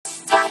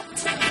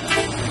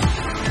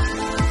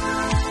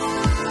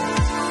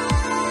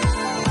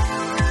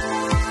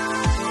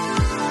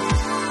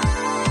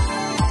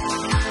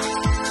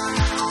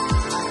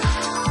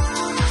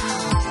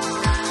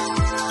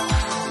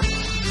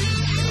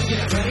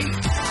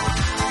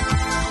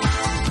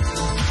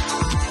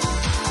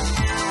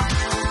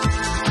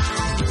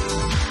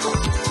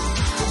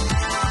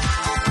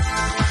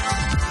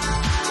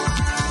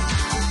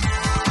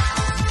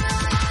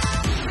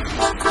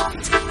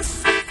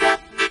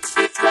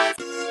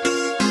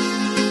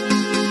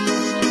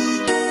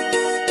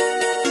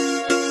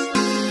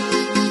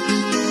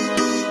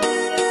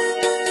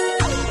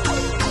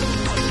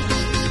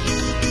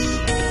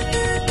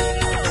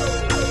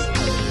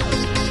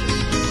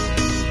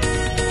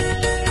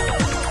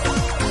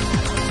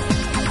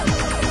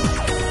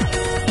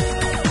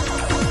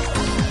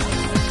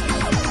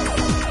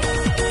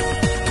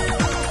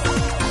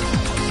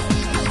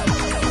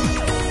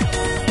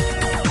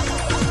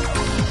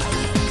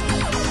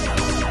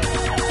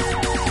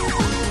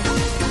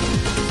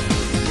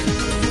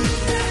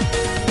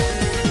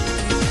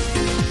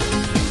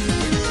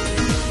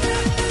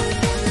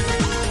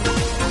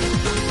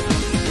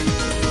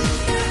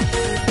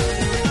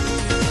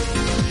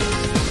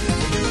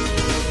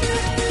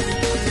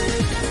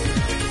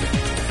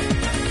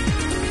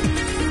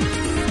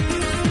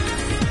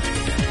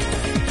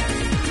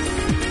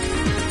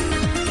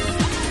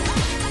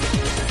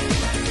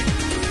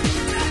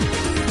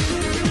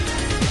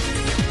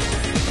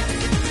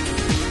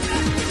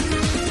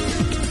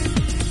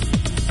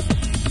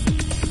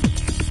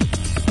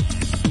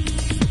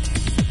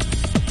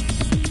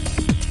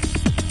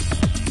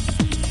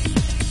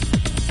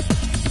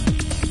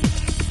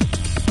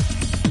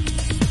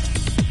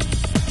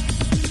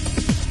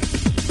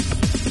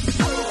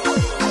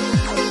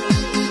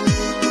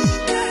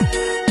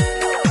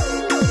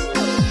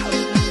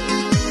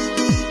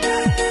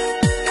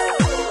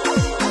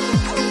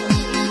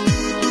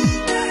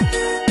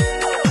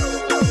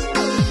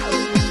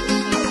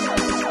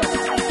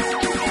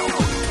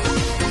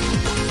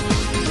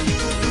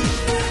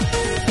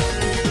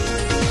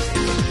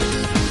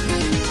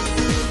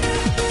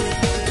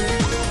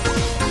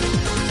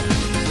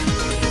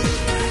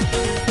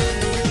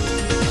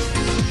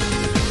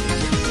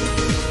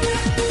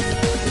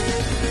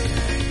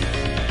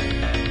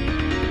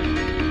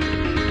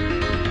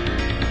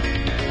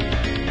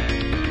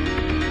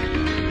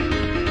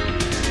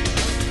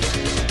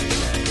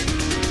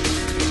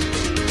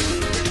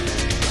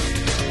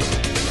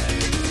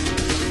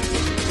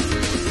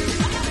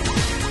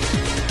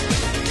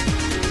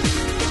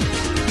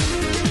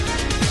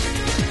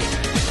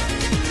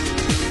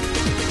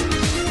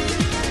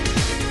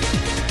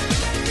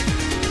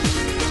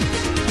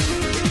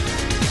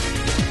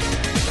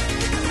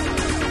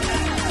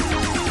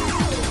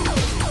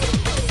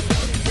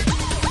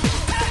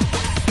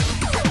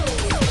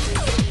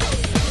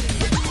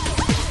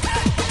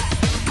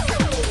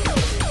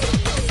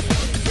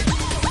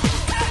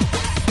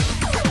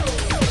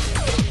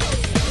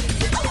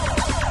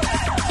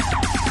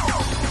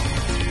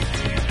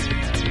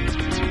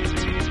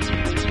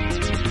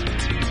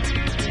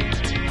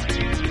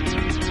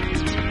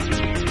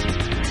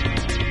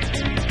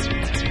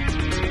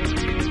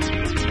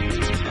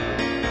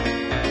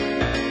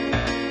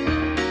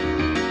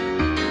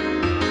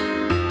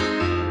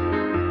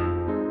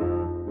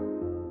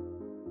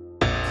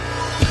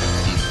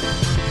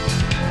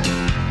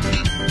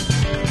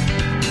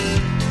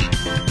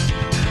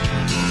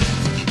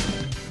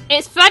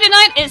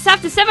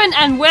after 7,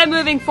 and we're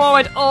moving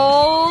forward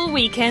all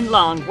weekend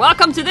long.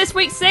 Welcome to this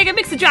week's Sega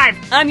Mixer Drive.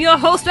 I'm your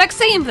host,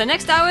 Rexy, and for the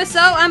next hour or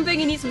so, I'm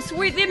bringing you some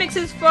sweet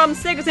remixes from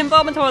Sega's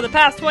involvement over the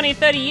past 20,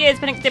 30 years,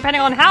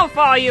 depending on how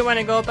far you want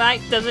to go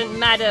back. Doesn't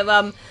matter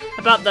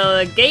about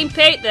the game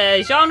page,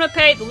 the genre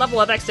page, the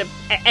level of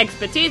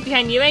expertise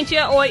behind the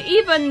arranger, or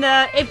even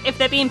if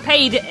they're being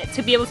paid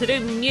to be able to do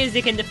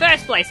music in the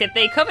first place. If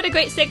they covered a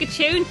great Sega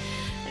tune,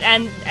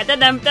 and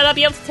then I'll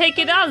be able to take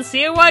it on,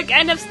 see what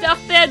kind of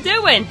stuff they're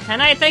doing.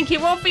 And I thank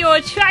you all for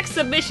your track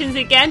submissions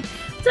again.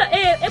 So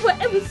it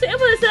was a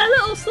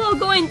little slow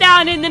going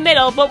down in the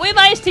middle, but we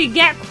managed to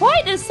get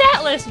quite a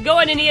set list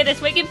going in here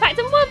this week. In fact,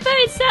 a more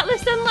varied set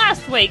list than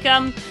last week.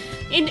 In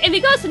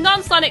regards to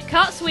non-Sonic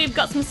cuts, we've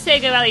got some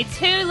Sega Rally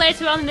 2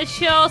 later on in the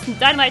show, some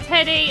Dynamite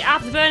Teddy,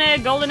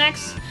 Afterburner, Golden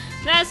Axe.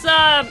 That's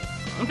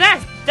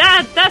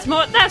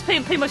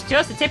pretty much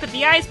just the tip of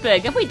the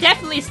iceberg, and we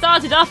definitely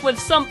started off with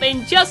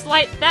something just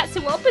like that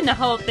to open the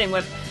whole thing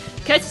with,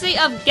 courtesy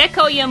of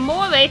Gecko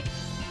Yamori,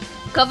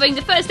 covering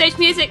the first stage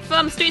music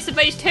from Streets of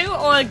Rage 2,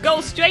 or Go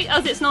Straight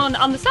as it's known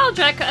on the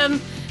soundtrack.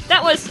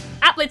 That was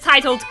aptly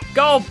titled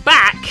Go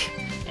Back,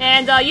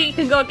 and you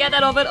can go get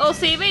that over at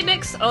OC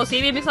Remix,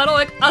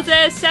 ocremix.org, as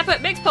a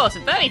separate mix post. A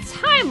very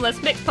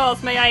timeless mix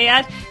post, may I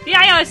add. The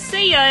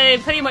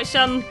IRC pretty much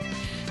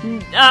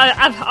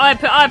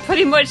I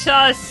pretty much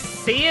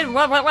seeing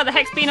what the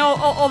heck's been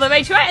all the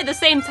rage right at the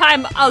same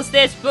time as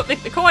this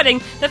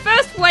recording. The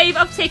first wave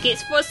of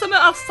tickets for Summer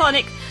of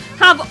Sonic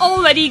have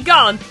already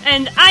gone,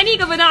 and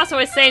Inigo Renato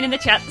is saying in the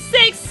chat,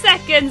 6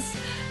 seconds.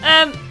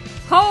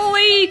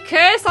 Holy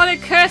curse on a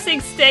cursing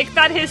stick,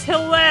 that is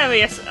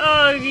hilarious.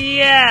 Oh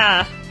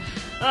yeah.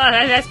 Oh,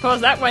 I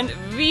suppose that went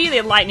really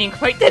lightning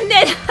quick, didn't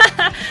it?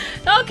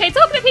 Okay,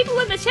 talking to people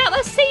in the chat,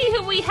 let's see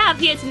who we have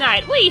here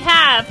tonight. We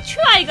have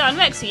Trigon,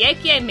 Rexy,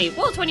 aka me,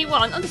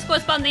 Wall21,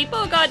 _Spondy,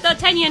 Bogart,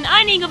 D'Artagnan,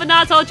 Inigo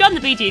Renato, John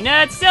the BG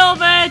Nerd,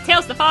 Silver,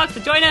 Tails the Fox, The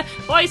Joiner,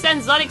 Voice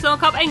and Zonic Zone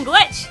Cop, and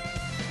Glitch.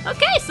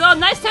 Okay, so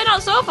nice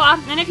turnout so far,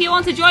 and if you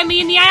want to join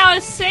me in the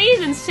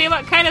IRCs and see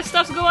what kind of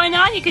stuff's going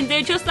on, you can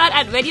do just that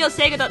at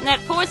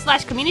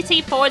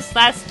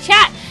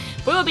radiosega.net/community/chat.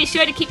 We will be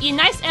sure to keep you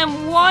nice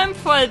and warm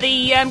for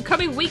the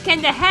coming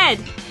weekend ahead.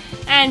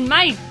 And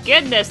my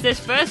goodness, this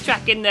first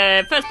track in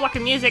the first block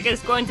of music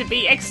is going to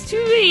be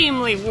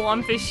extremely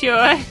warm for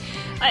sure.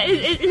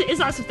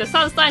 It's as if the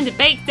sun's starting to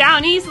bake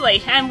down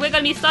easily, and we're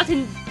going to be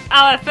starting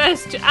our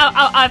first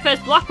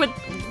block with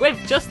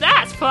just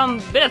that,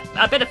 from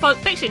a bit of Funk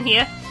Fiction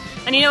here.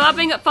 And you know, I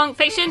bring up Funk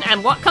Fiction,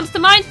 and what comes to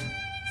mind?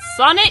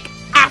 Sonic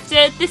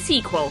after the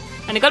sequel.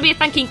 And I'm going to be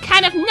thanking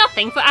Kind of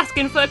Nothing for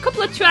asking for a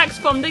couple of tracks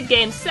from the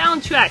game's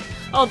soundtrack.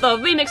 Although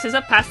remixes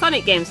of past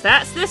Sonic games,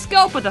 that's the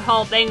scope of the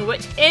whole thing,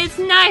 which is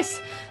nice.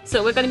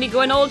 So we're going to be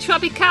going all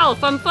Tropical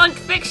from Funk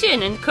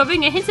Fiction and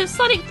covering a hint of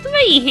Sonic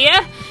 3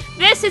 here.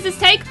 This is his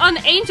take on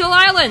Angel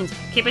Island.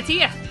 Keep it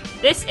here.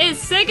 This is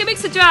Sega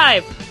Mixer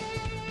Drive.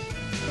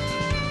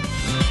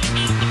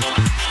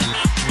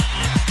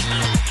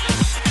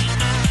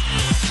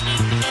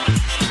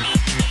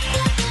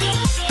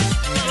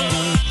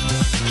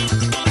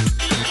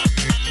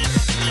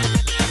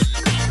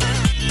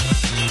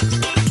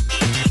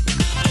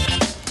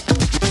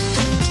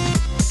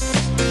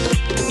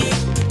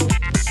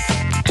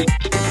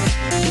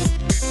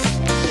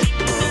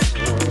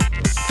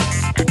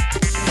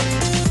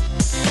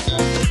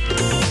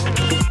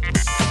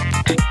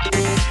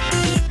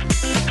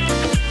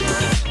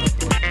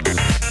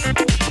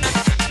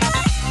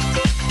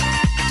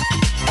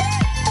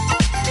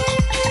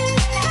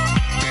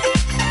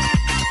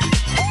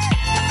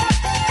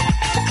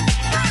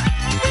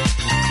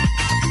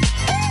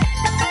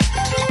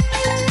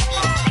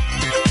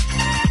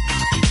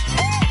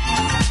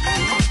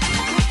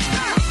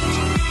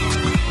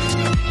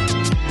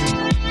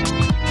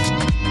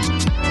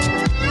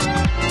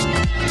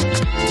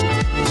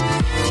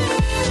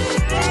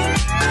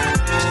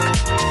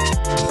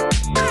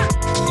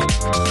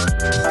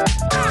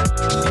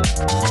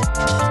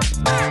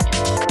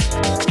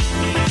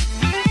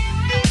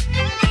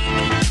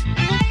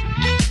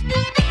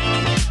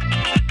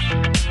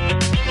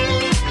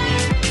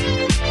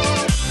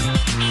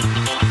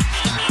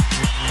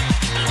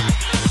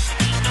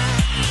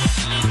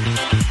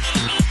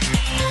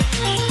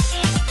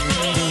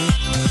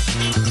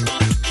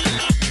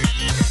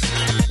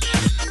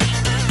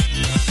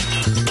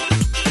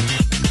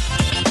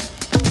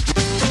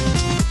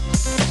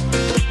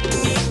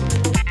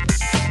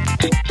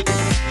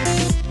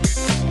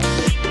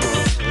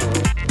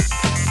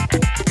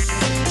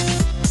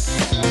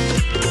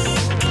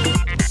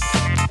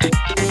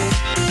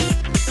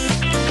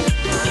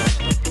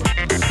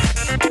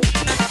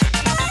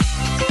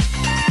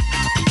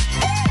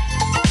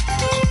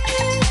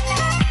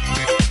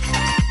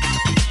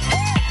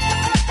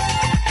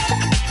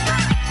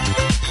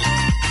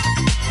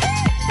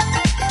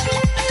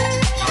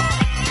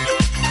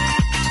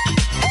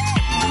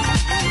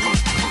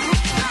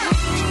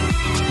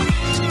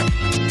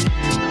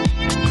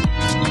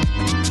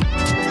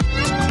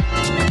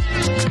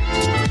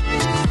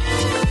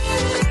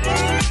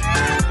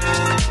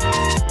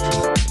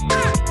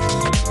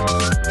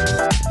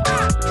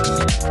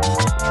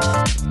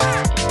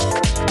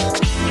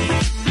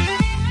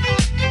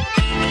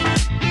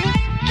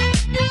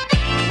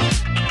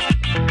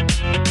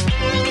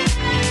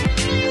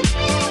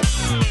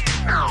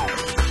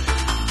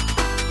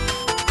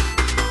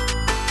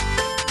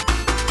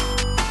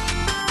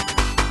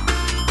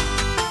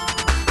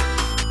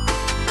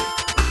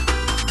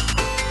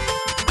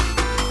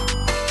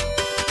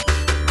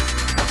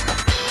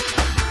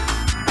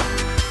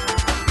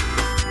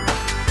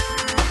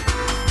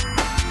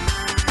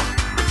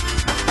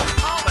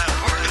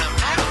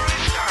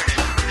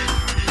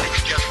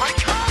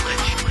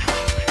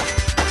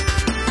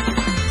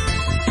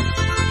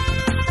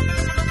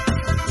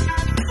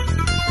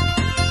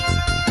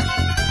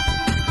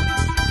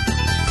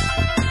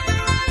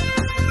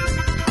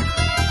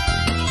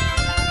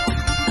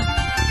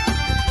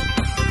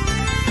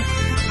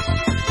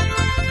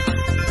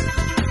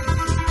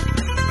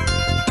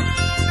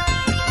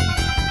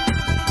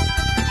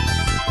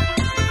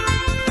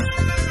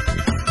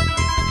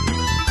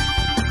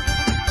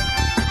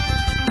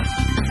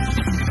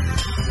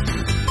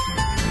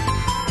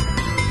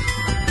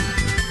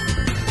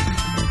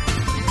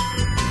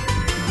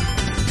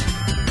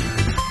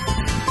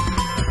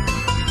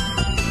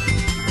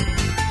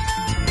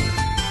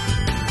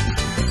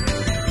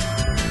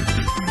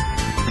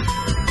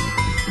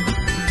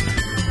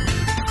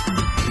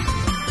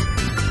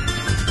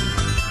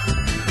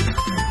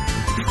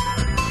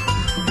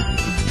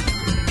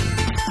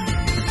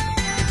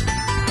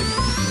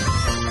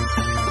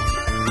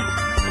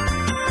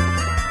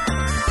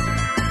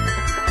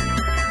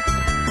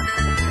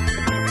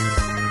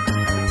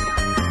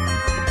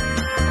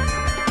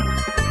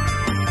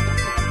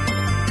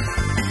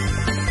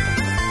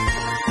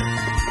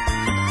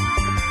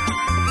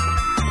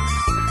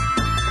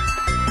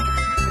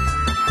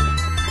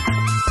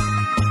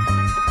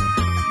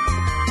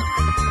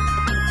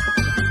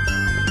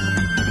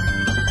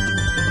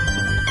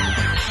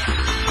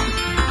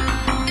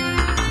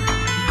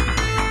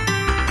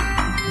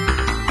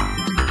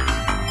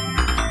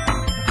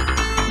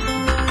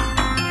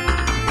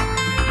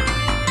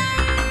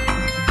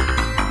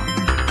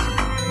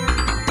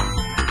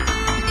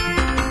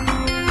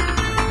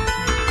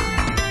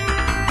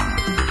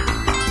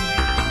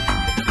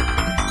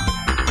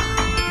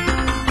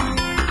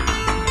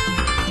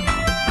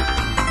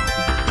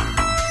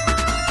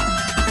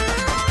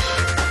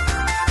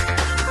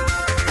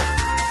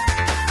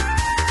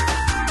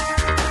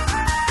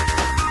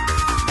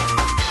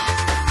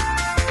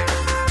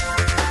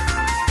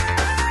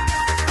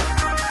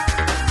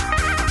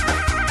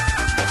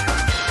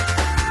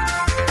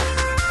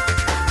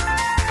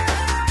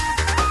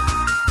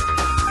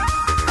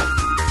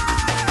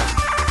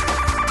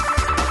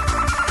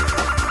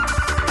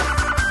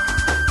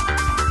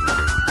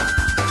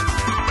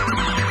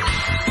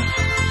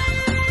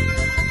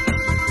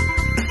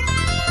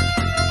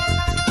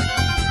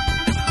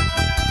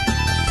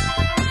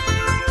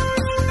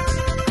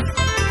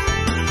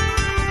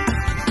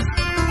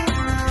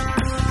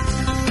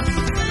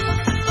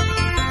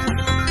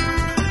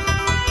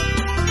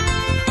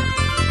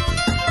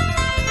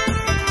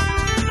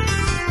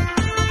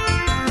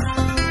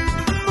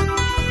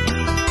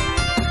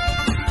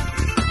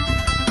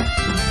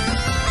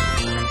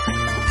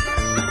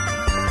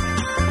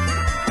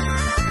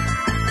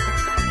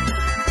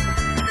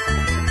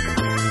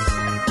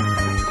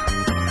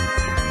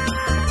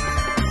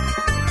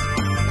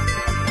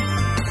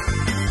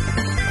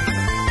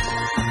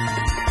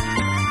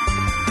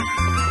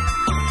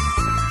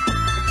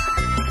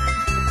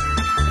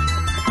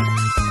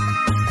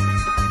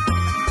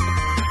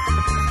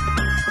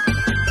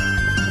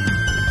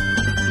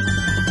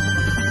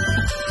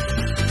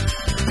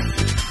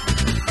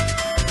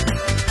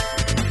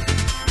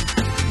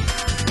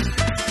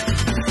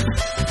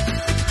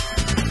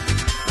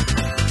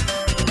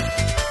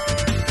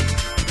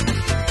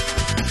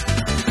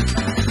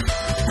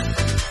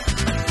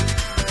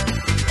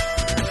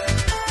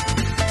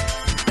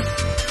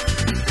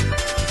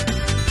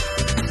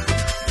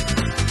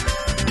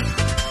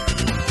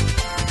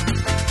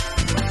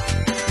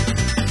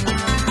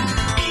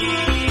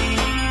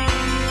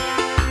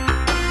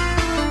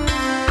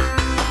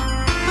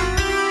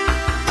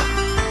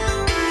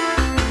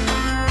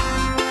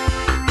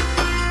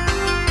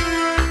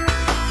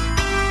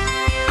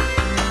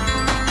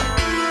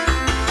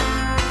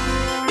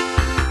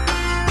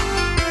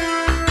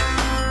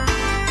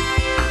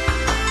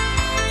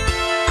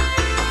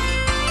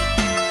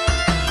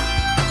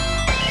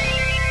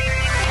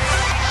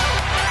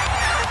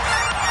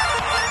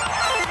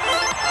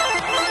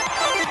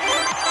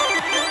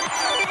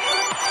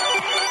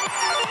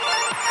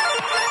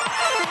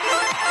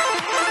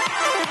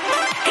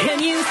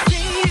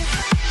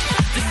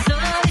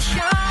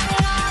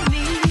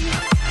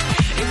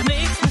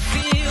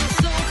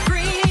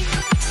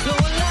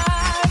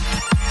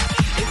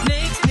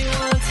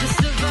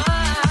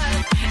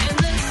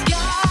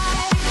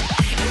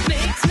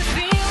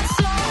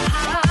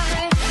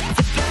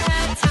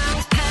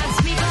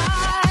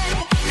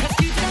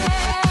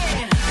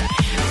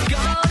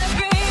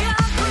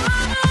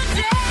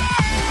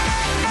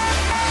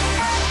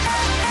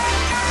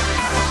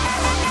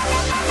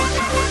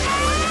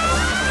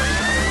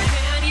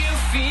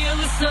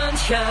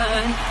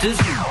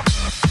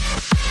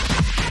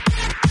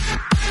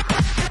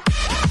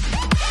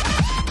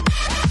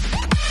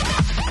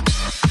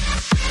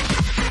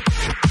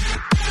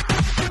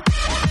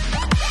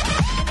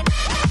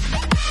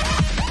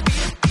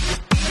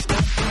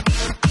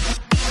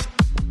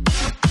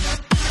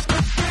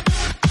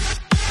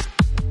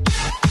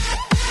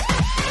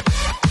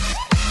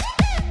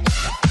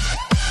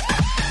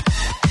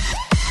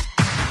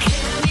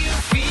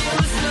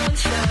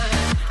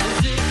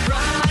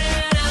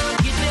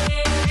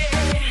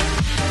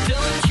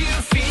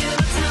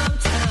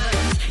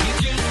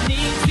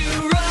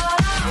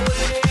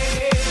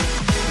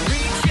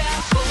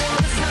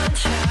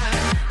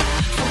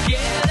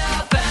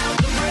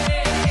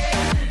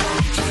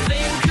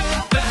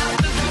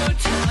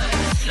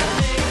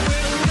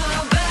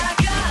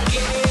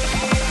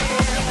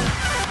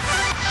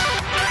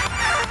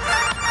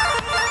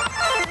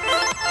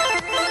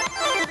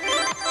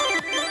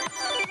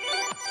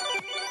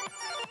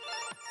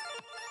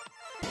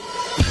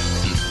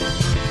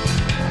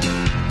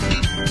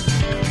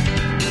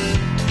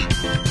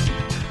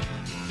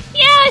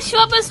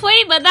 Short but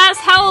sweet, but that's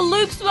how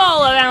loops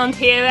roll around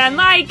here, and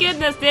my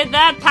goodness, did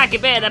that pack a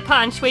bit of a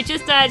punch. We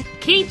just,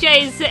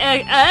 KJ's,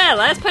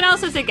 let's pronounce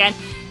this again.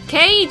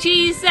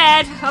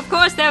 KGZ, of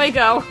course, there we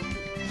go.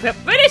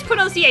 British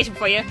pronunciation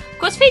for you. Of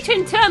course,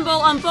 featuring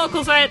Turnbull on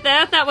vocals right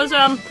there. That was,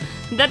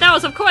 that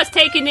was, of course,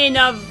 taken in,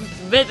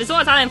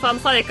 Resort Island from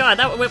Sonic God.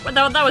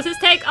 That was his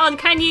take on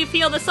Can You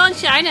Feel the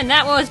Sunshine, and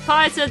that was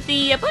part of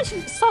the bunch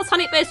of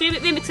Sonic-based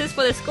remixes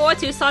for the score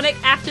to Sonic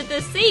after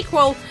the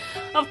sequel.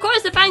 Of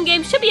course, the fan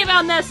game should be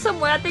around there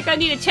somewhere. I think I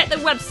need to check the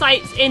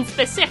websites in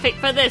specific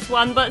for this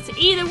one, but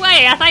either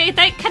way, I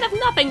thank kind of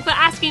nothing for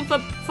asking for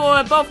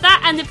both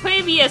that and the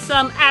previous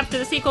after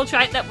the sequel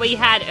track that we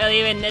had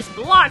earlier in this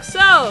block.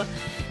 So,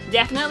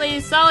 definitely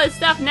solid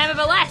stuff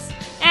nevertheless.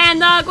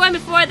 And going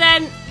before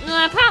then,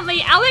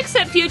 apparently Alex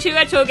at Future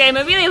Retro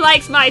Gamer really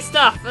likes my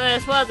stuff,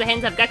 as well as the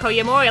hint of Gecko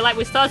Yamori like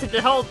we started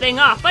the whole thing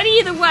off. But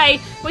either way,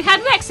 we had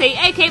Rexy,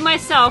 aka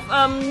myself,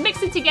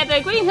 mixing together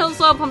Green Hill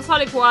Zone from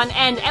Sonic 1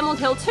 and Emerald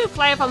Hill 2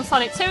 player from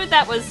Sonic 2.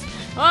 That was,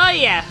 oh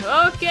yeah,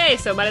 okay,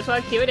 so might as well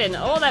cue it in.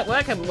 All that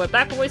work and we're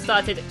back where we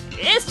started.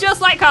 It's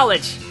just like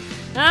college.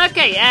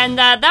 Okay, and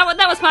that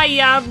was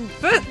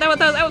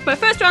my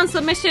first round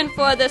submission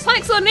for the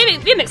Sonic Zone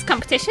Remix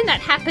competition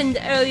that happened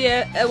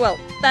earlier.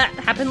 That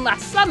happened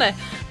last summer.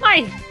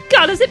 My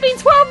God, has it been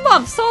 12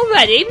 months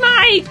already?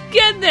 My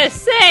goodness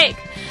sake!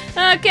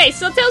 Okay,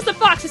 so Tales the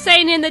Fox is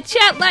saying in the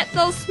chat, let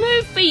those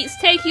smooth beats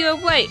take you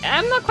away.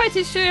 I'm not quite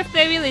too sure if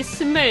they're really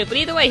smooth, but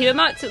either way, he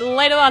remarked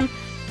later on,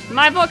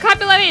 my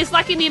vocabulary is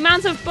lacking the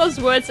amount of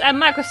buzzwords a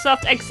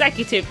Microsoft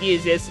executive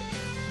uses.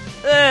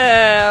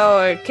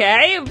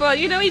 Okay, but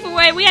you know, either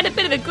way, we had a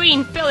bit of a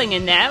green filling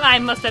in there, I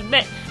must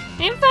admit.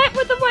 In fact,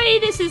 with the way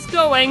this is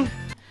going,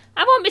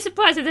 I won't be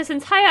surprised if this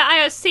entire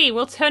IRC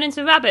will turn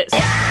into rabbits.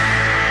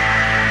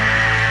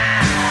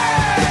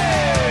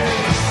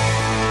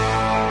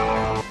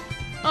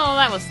 Oh,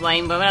 that was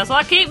lame, but so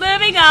I'll keep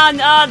moving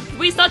on.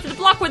 We started the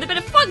block with a bit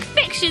of funk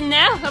fiction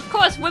there. Of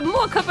course, with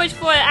more coverage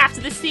for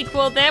after the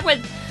sequel there,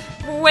 with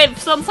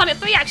some Sonic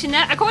 3 action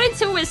there. According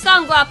to his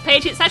SoundCloud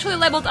page, it's actually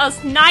labelled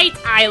as Night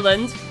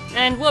Island,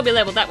 and will be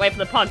labelled that way for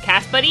the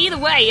podcast. But either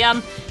way,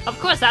 of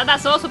course,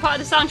 that's also part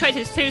of the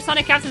soundtrack to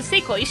Sonic after the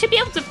sequel. You should be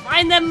able to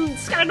find them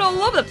scattered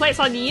all over the place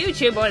on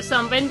YouTube or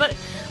something, but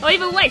or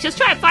either way, just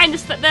try and find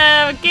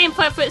the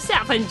gameplay for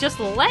itself and just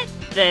let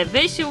the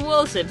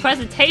visuals and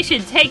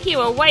presentation take you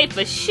away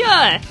for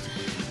sure.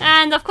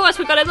 And of course,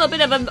 we've got a little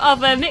bit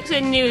of a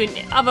mixing news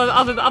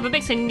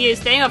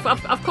thing.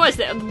 Of course,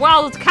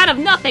 while kind of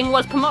nothing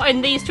was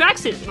promoting these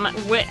tracks,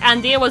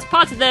 and it was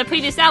part of the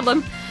previous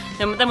album,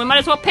 then we might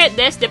as well pit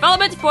this.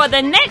 Development for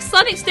the next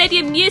Sonic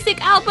Stadium music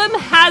album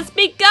has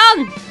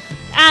begun,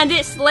 and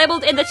it's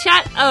labelled in the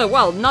chat. Oh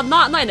well, not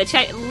in the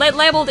chat.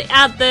 Labelled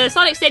at the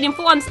Sonic Stadium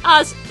forums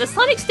as the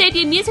Sonic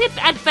Stadium Music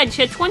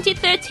Adventure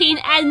 2013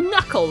 and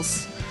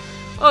Knuckles.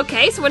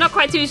 Okay, so we're not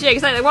quite too sure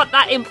exactly what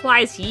that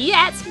implies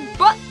yet,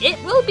 but it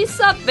will be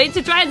something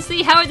to try and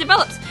see how it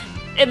develops.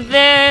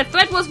 The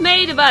thread was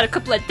made about a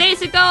couple of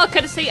days ago,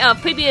 courtesy of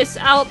previous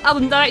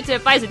album director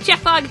advisor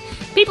Jeff Hogg.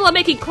 People are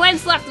making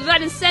claims left, right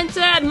and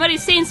centre. I've already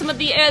seen some of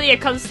the earlier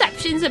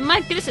conceptions, and my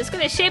goodness, it's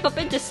going to shape up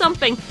into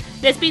something.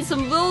 There's been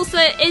some rules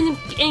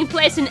in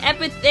place and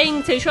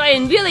everything to try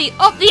and really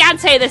up the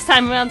ante this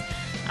time around.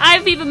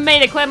 I've even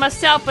made a claim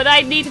myself, but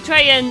I need to try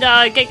and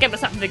get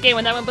myself in the game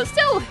on that one, but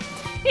still...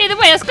 Either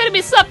way, it's going to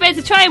be something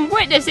to try and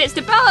witness its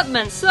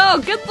development, so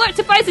good luck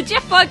to Advisor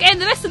Jeff Bug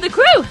and the rest of the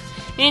crew!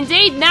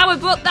 Indeed, now we've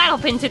brought that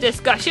up into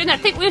discussion, I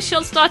think we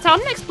shall start our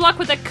next block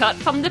with a cut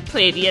from the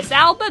previous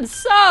album.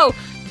 So,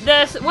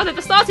 one of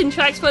the starting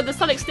tracks for the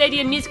Sonic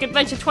Stadium Music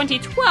Adventure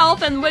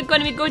 2012, and we're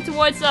going to be going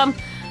towards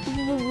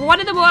one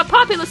of the more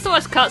popular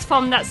source cuts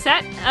from that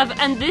set,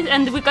 and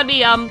we're going to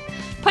be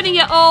putting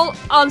it all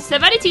on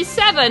Serenity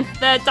 7,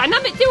 the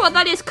dynamic duo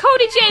that is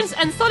Cody James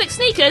and Sonic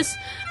Sneakers,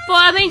 for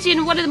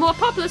arranging one of the more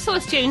popular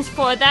source tunes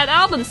for that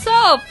album.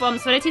 So, from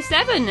Sonic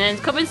 7 and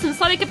covering some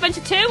Sonic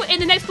Adventure 2, in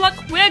the next block,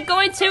 we're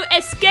going to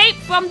Escape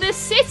from the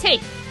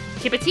City.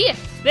 Keep it here.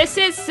 This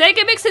is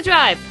Sega Mixer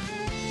Drive.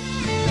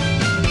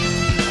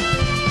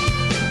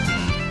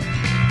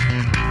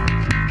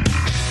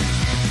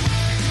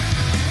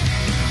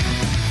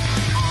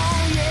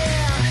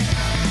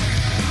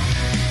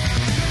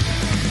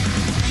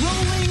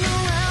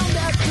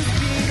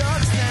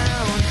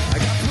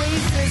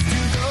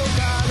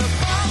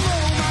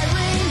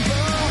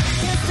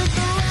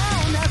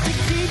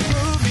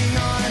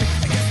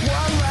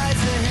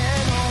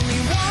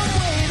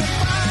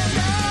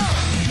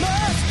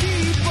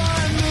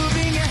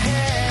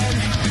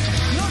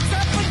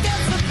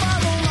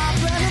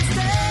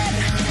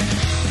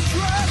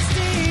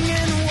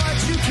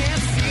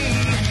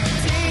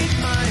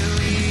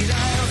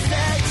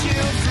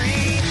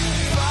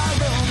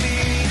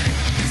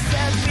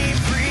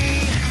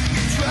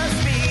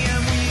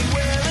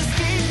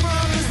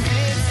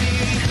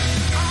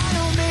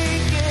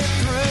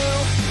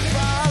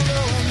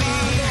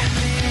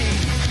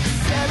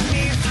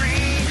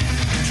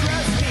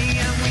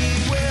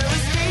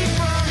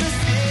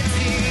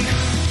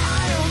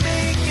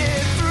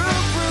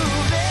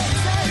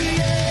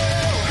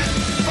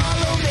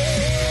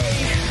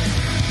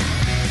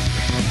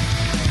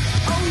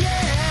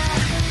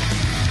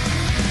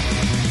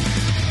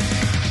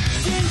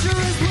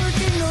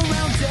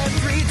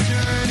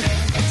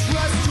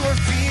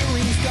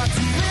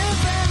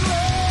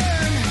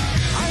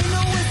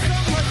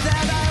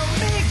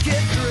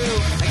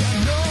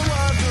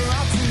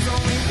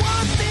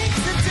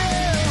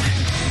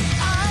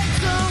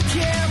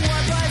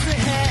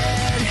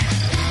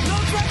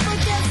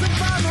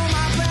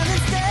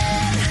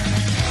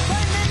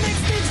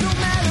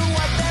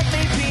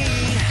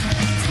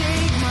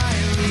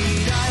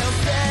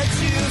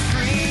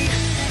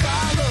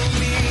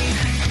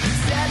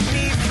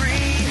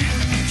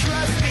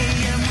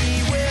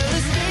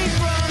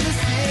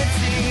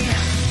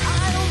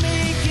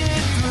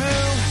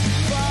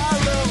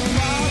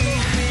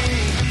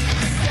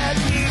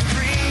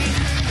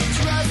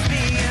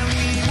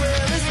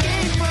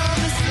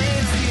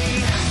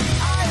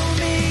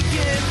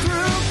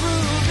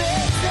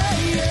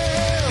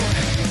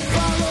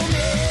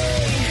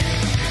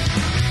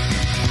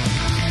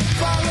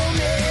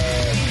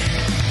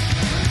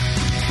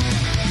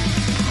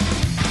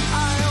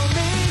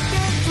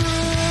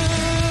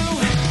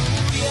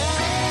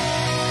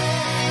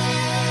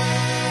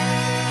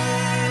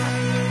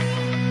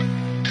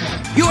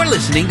 You're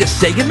listening to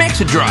Sega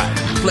Mixer Drive,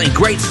 playing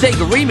great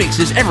Sega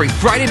remixes every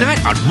Friday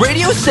night on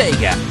Radio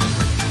Sega.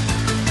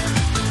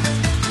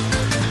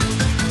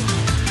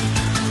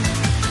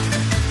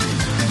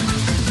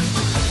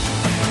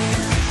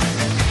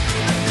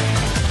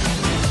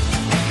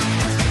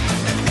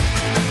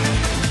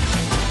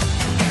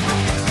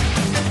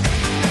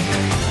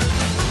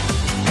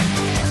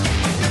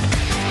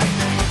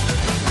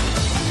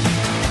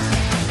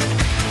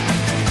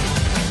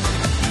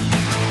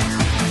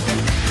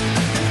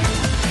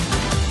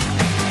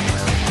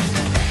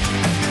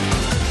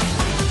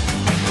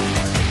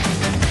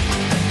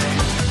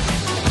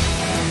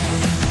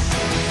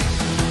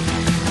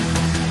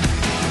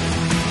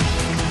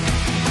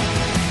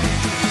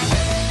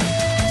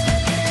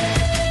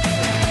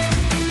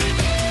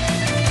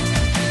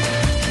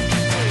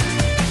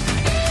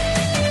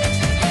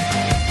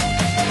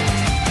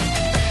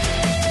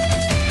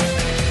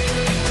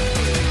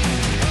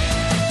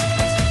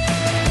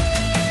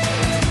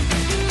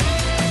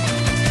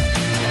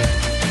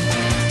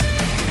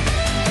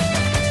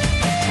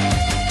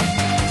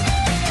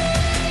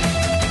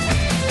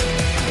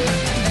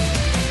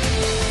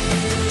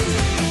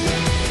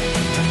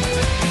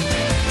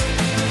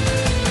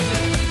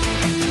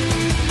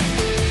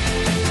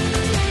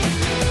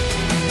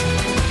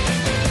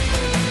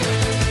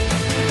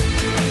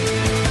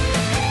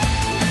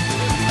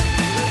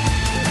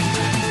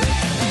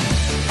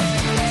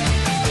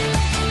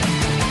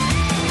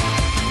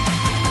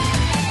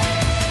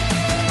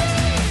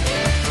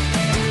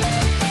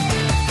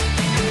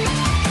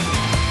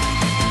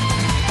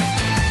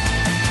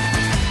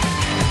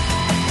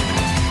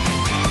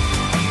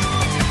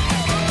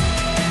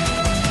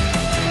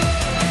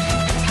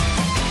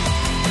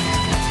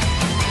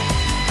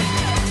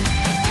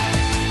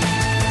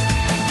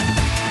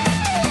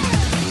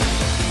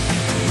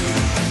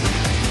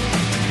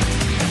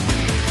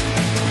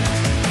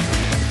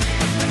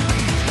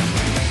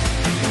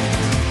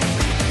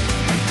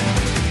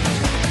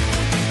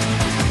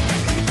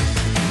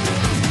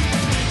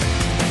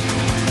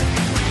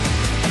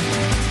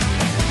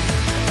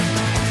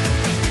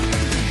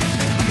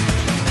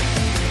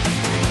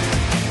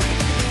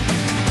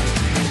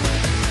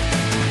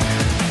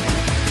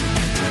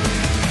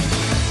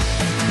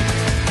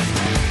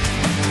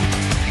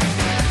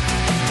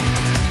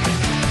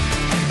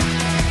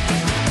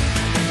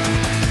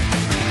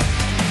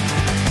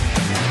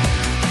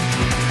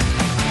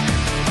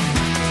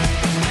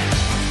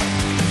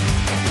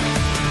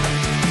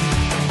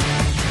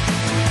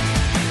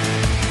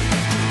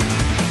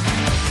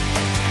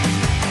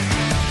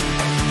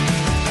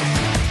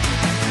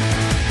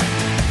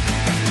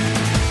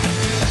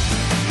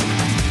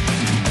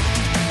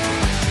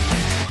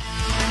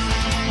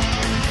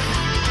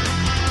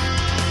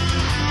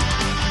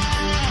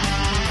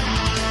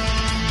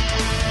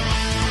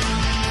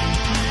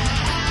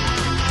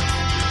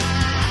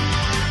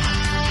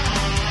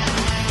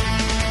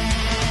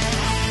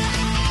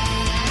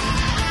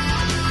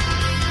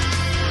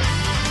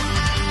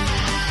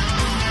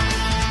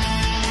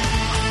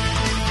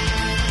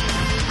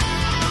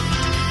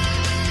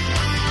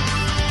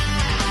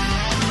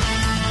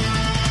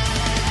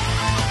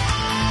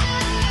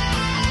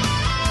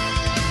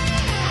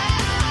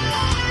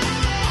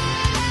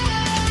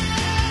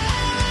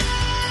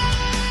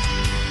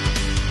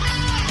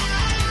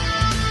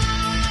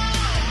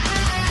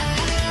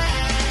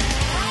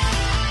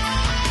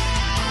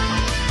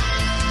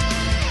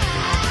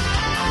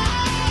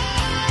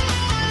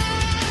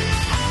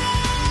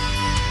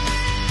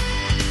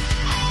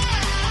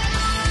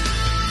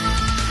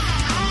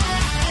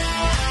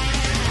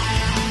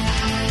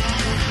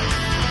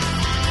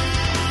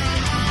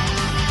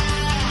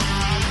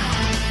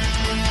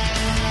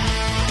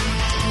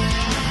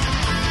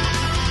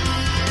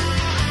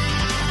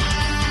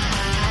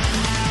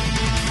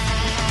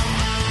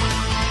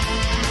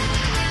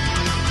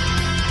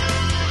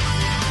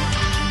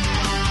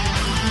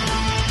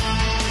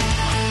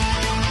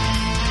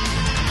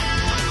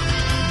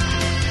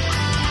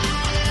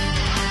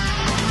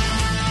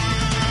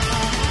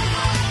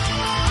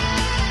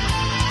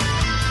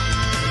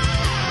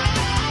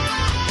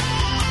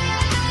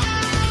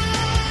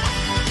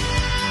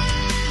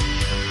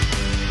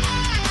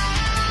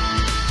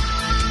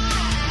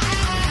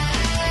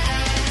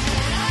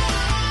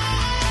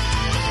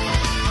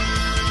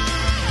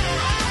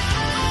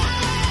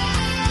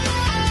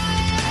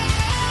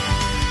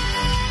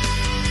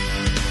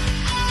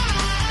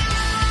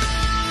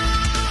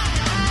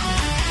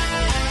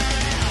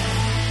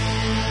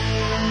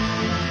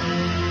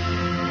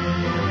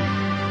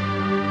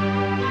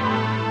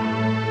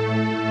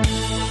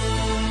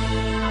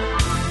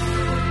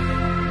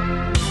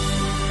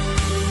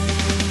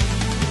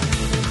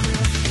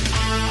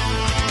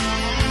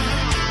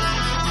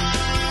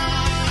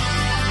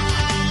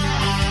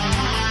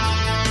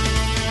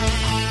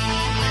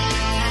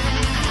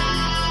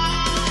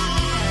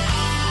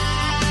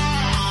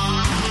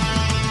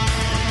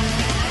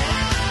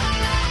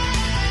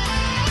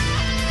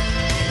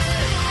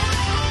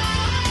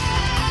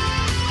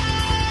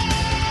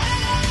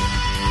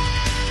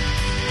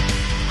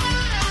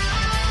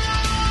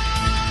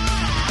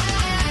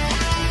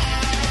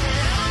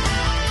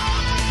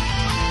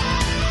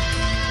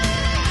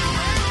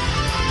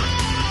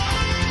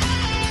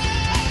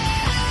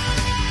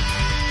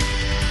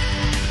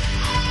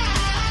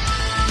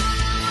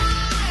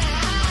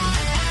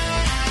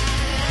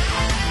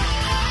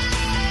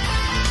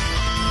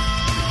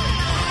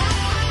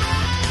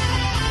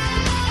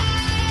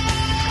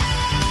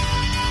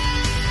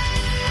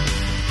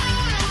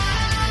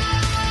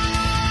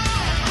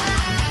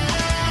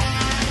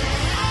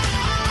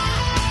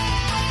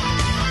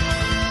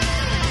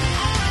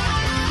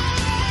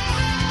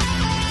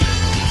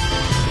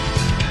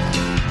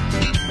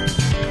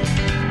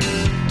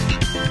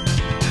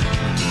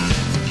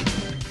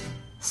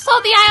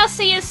 the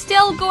IRC is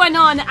still going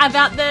on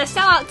about the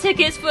sellout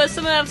tickets for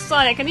Summer of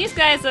Sonic, and these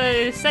guys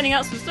are sending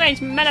out some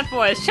strange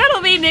metaphors.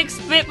 Shadow Remix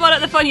bit one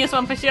of the funniest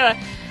one for sure.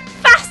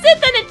 Faster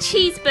than a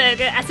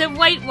cheeseburger at a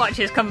Weight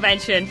Watchers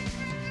convention.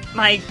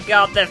 My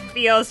god, the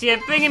feels. You're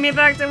bringing me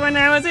back to when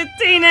I was a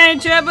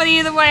teenager, but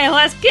either way,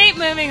 let's keep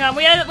moving on.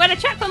 We had a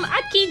track from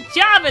Aki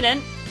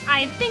Jarvinen.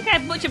 I think I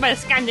butchered my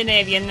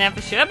Scandinavian there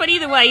for sure, but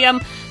either way,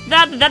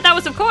 that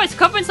was, of course,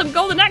 covering some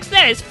Golden Axe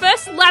there. His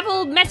first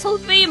level metal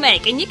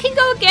remake, and you can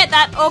go get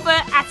that over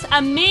at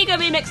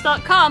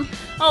AmigaRemix.com.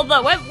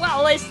 Although,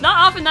 well, it's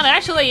not often that it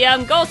actually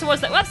goes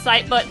towards that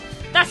website, but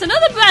that's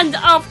another brand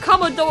of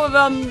Commodore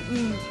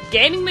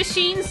gaming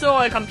machines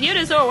or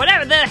computers or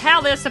whatever the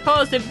hell they're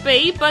supposed to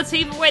be. But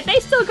either way, they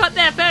still got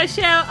their fair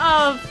share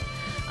of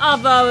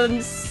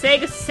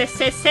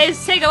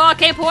Sega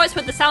arcade ports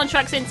with the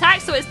soundtracks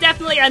intact, so it's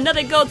definitely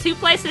another go-to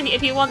place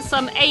if you want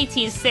some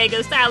 80s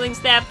Sega stylings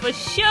there for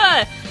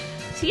sure.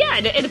 So yeah,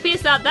 it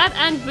appears that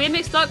and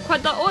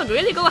remix.quad.org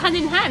really go hand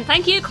in hand.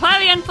 Thank you,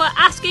 Clarion, for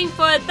asking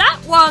for that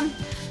one.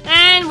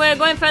 And we're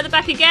going further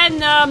back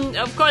again.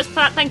 Of course,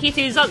 thank you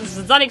to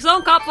Sonic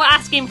Zone Cop for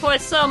asking for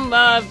some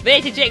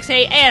Beta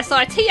JXA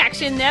ASRT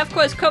action there. Of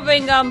course,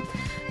 covering the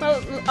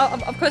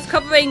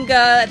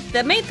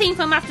main theme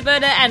from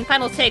Afterburner and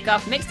Final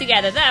Takeoff mixed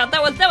together.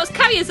 That was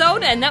Carrier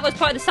Zone, and that was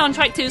part of the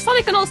soundtrack to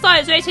Sonic and All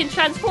Stars Racing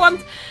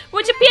Transformed,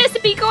 which appears to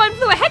be going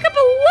through a heck of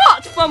a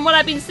lot from what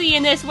I've been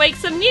seeing this week.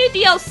 Some new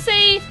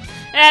DLC,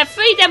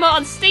 free demo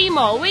on Steam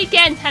all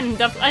weekend,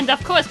 and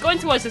of course going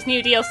towards this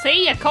new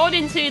DLC.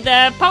 According to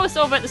the post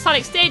over at the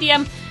Sonic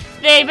Stadium,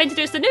 they've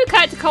introduced a new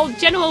character called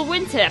General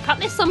Winter.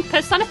 Apparently some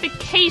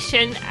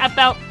personification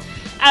about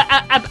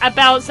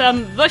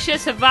Russia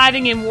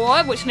surviving in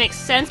war, which makes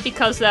sense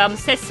because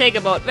says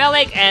Sega bought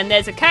Relic, and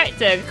there's a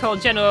character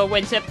called General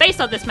Winter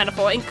based on this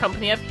metaphor in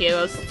Company of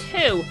Heroes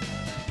 2.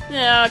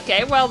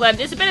 Okay, well,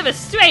 it's a bit of a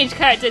strange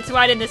character to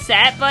add in the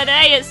set, but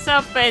hey, it's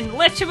something.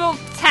 Literal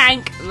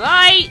tank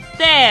right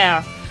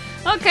there.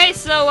 Okay,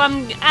 so,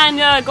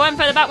 going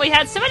further back, we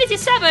had Serenity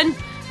 7,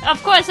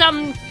 of course,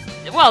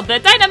 the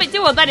dynamic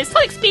duo that is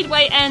Sonic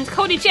Speedway and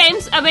Cody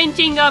James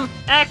arranging a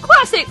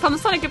classic from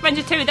Sonic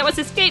Adventure 2 that was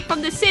Escape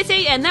from the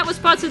City, and that was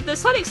part of the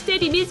Sonic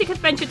Steady Music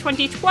Adventure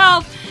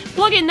 2012.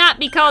 Plugging that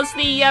because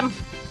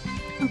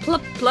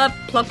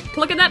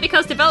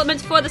because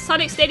development for the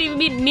Sonic Stadium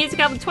Music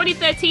Album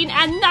 2013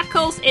 and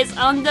Knuckles is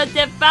under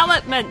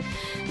development.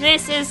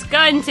 This is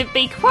going to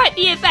be quite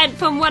the event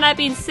from what I've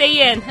been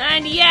seeing.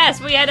 And yes,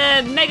 we had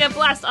a mega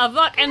blast of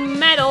rock and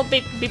metal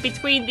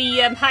between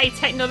the high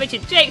techno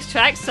Richard Jakes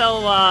tracks, so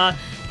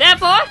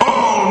therefore...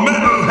 all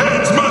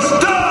metalheads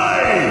must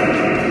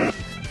die!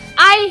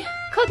 I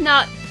could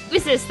not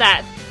resist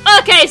that.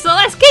 Okay, so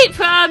let's keep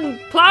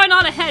plowing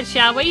on ahead,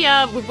 shall we?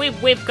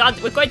 We're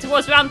going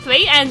towards round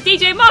 3, and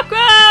DJ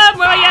Mockram,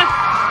 where are you?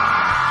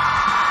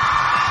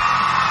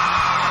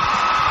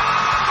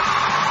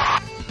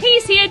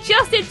 He's here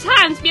just in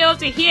time to be able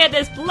to hear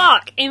this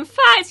block. In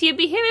fact, you'll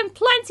be hearing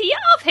plenty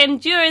of him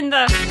during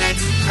the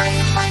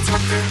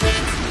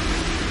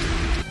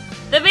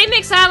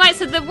remix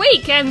highlights of the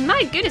week, and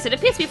my goodness, it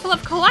appears to be full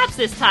of collabs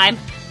this time.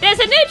 There's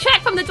a new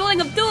track from the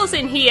Dueling of Duels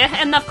in here,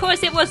 and of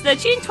course it was the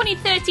June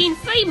 2013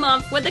 free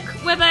month with a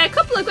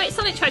couple of great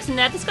Sonic tracks in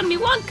there. There's going to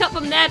be one cut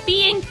from there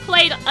being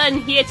played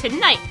on here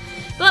tonight.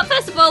 But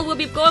first of all, we'll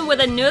be going with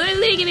a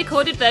newly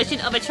recorded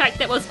version of a track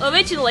that was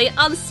originally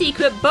on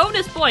Secret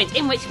Bonus Point,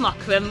 in which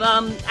Mockram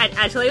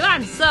actually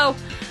ran. So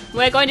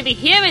we're going to be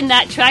hearing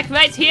that track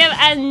right here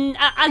and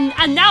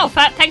now,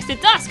 thanks to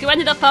Dusk, who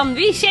ended up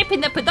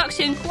reshaping the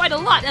production quite a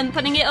lot and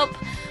putting it up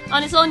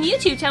on his own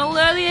YouTube channel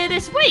earlier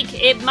this week.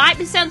 It might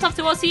be sent off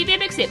to our CD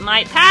mix, it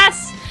might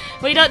pass.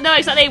 We don't know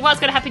exactly what's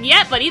going to happen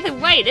yet, but either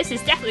way, this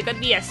is definitely going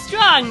to be a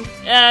strong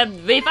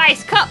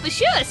revised cut for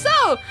sure.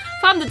 So,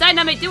 from the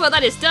dynamic duo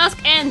that is Dusk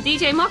and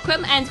DJ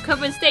Mockram, and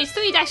covering stage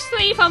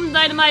 3-3 from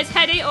Dynamite's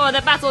Heady, or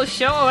the Battle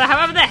Show, or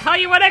however the hell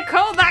you want to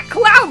call that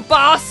clown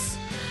boss,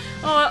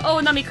 or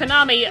Onami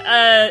Konami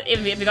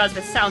in regards to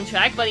the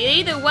soundtrack. But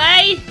either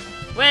way,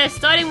 we're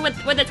starting with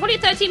the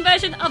 2013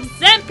 version of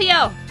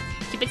Zempio.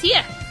 Keep it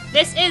here.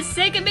 This is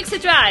Sega Mixer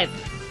Drive.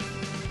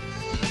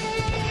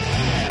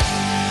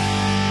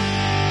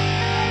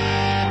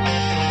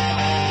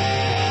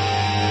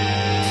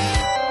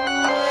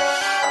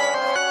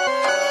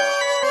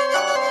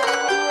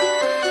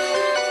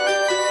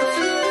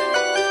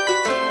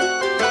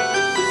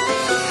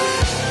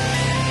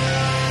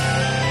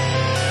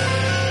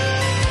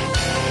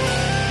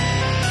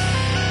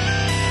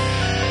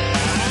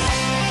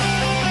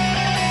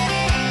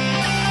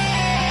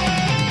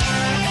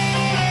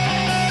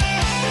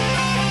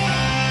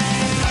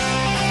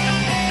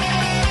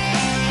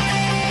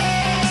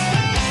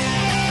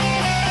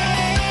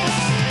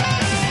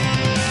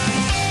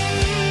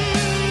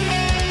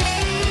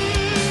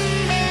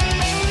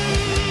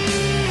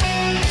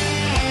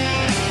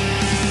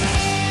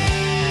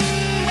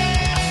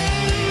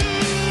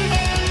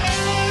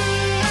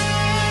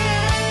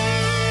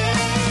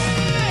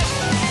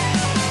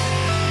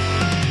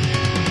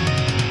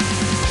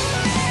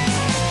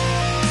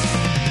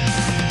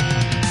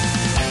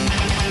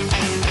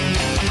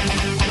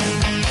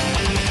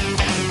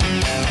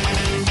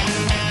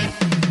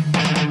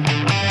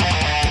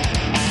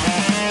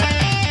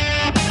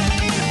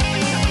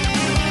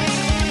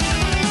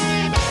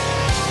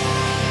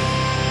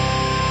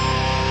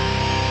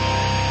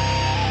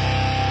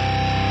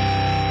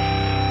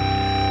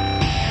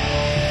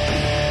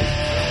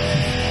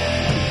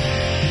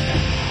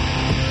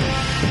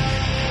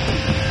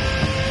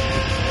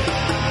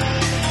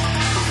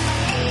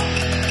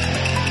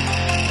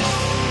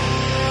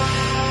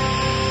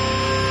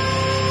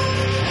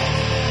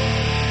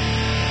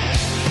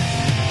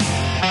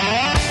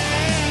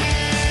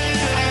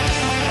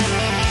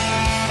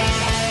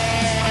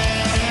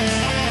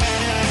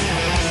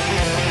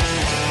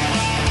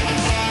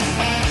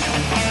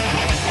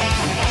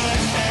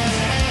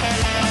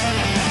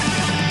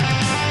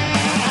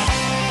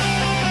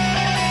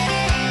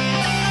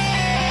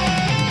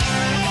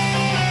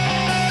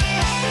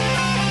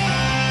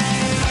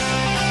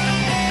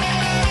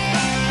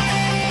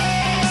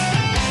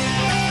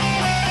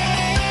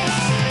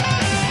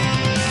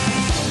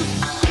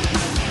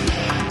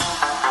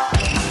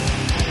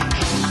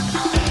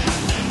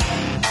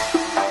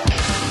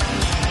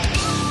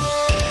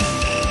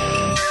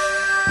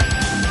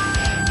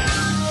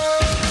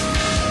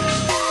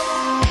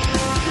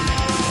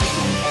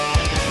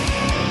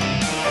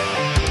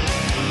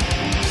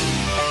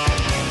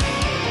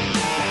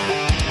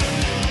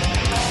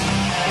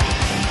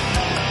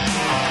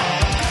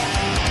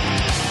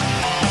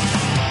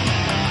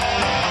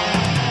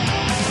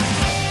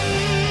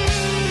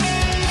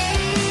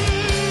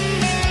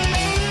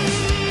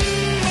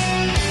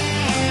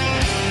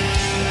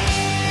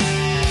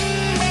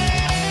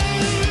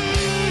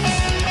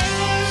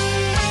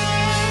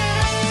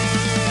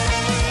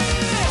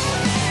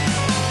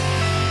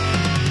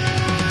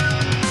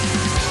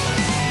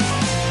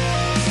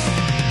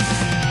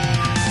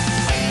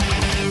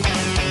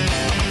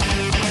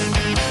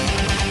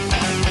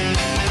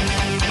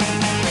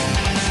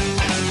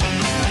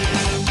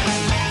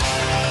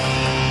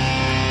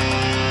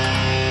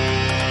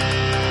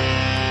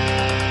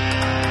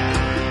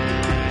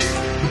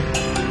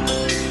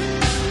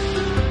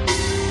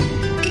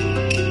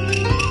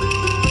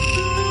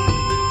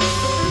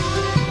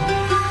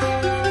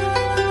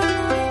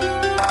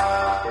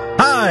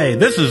 Hi,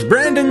 this is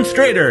Brandon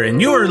Strader,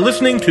 and you are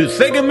listening to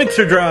Sega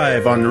Mixer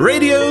Drive on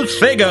Radio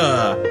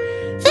Sega.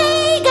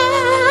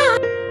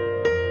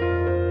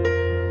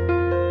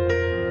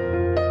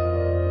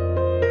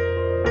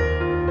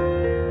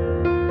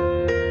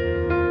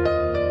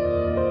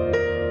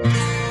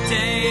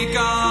 Take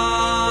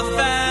off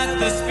at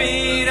the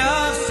speed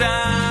of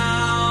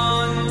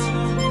sound.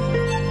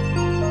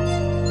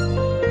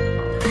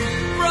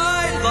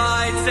 Bright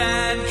lights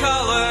and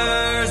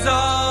colors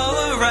all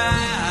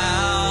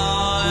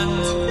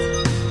around.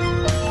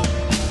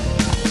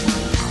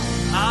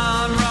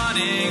 I'm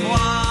running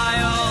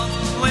wild,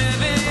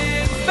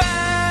 living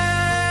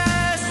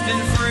fast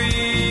and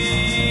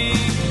free.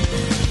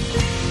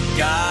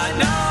 Got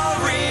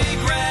no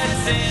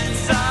regrets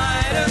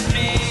inside of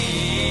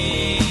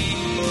me.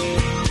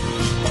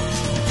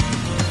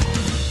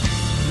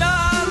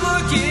 Not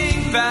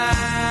looking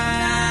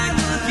back,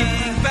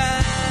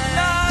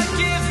 not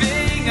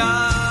giving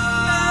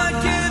up,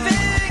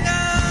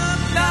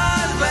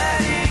 not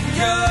letting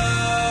go.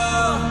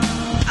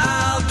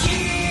 I'll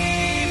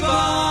keep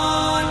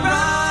on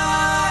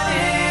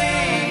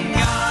running.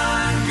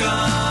 I'm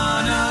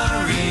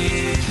gonna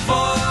reach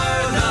for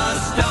the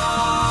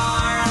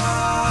stars.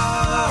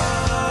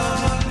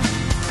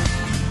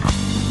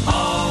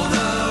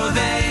 Although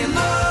they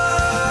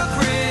look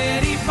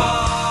pretty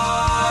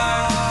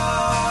far,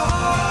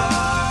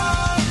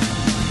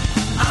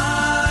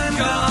 I'm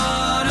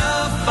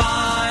gonna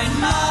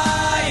find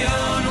my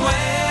own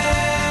way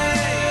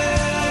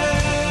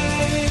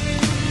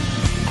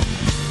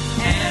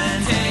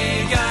and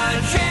take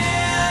a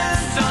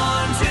chance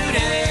on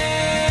today.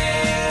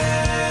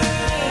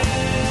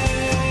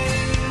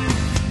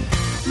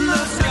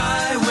 The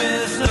sky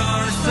with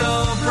stars so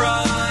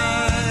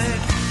bright,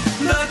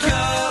 the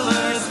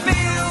colors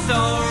feel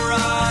so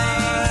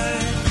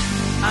right.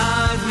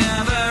 I've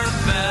never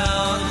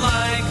felt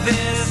like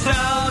this.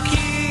 I'll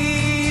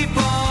keep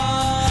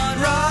on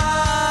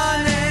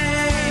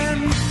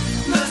running.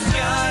 The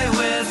sky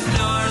with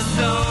stars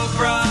so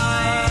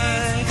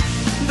bright,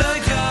 the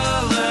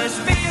colors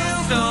feel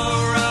so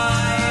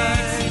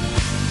right.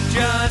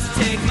 Just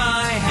take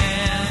my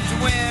hand,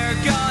 we're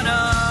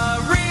gonna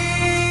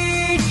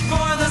reach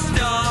for the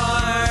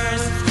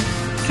stars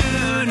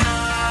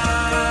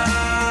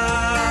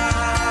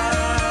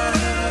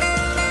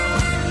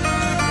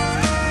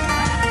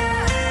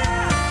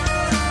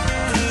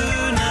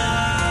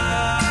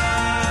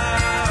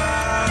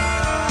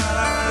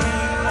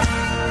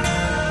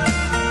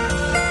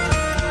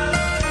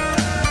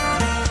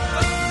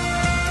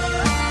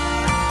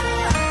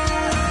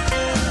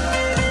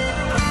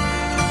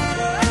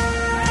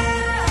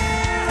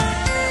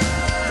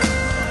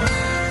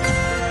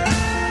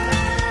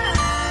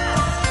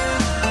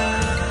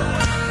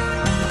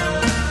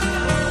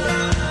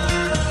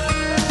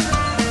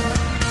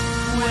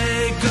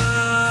Wake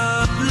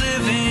up,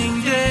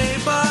 living day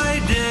by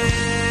day.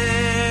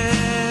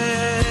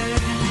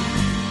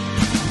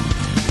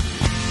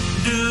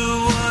 Do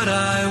what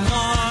I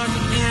want,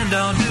 and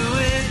I'll do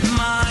it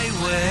my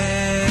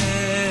way.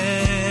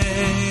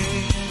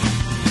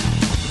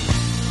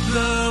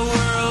 The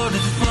world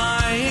is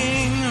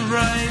flying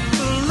right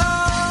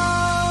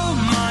below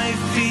my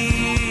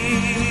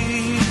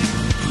feet.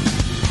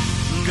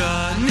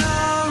 Got no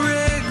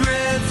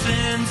regrets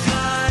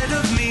inside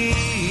of me.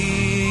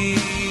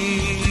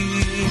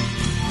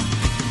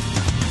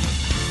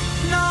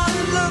 Not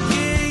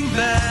looking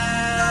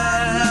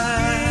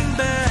back,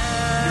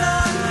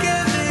 not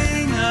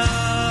giving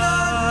up,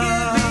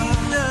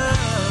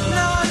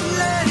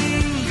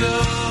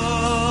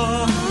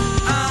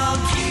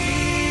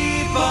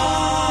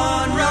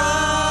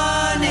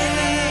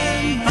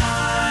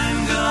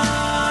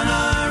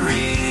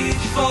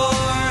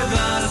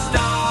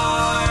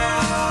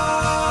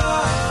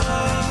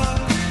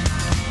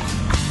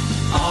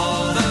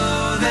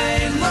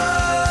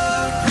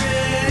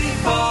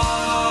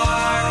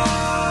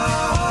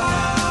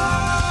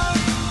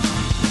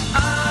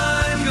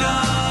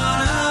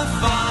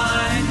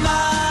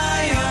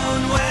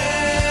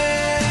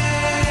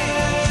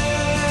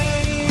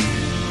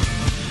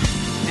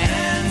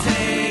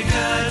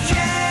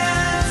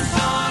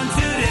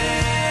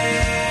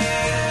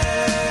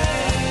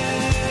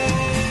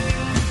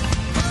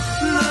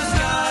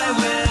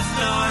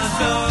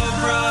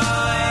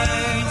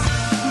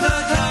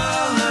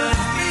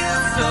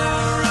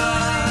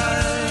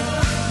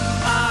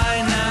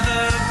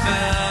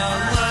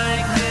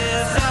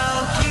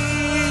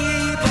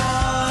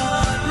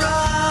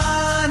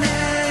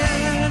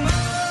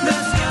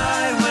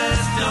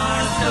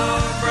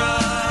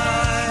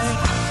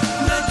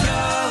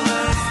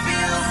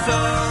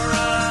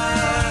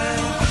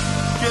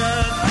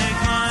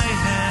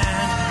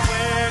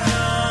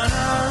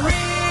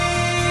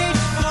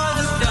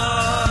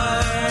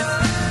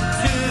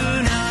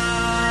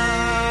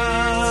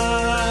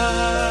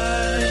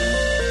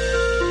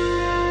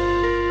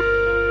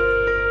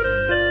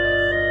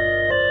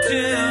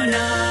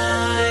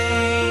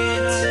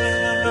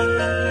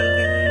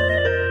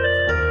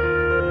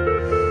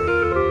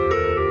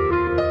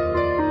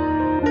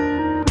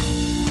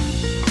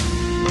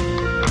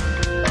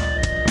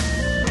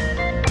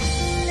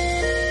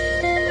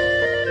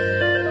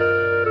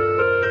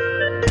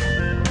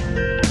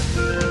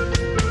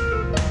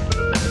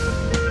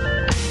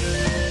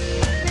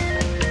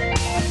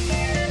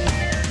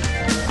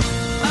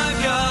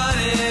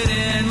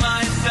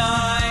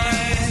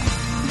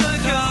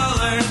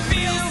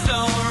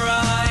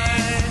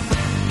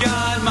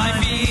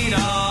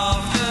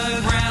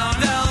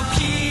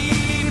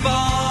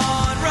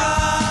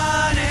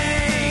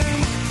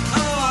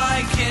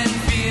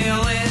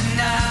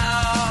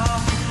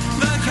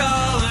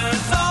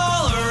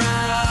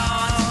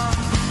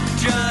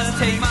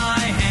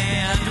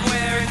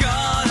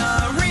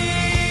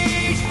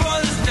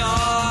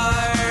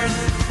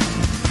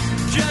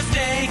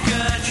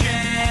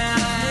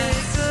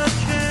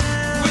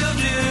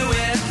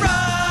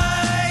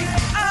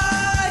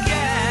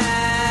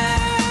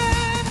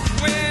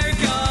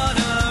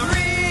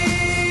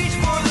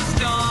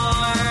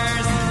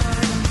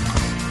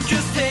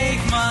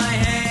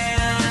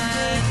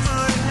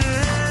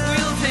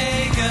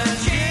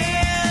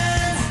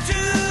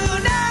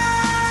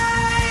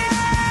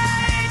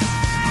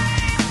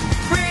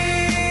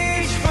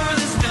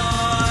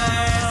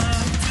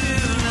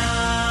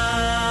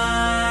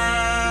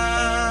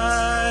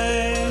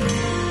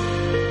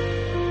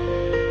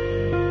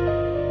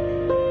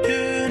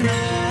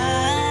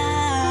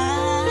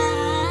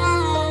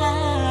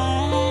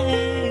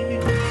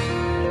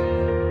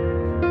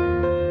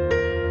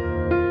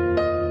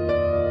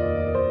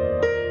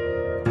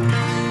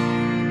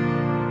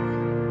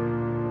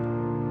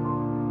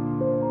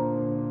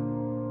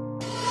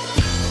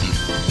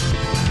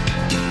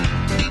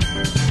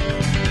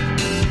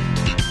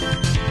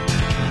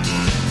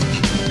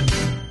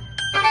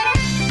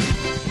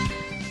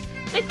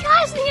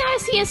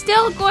 you're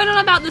still going on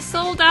about the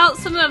sold-out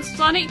Summer of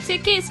Sonic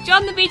tickets,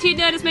 John the VT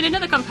Nerd has made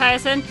another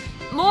comparison.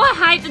 More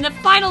hype than the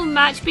final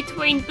match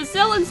between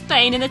Brazil and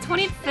Spain in the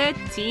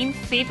 2013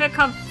 FIFA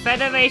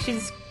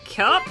Confederations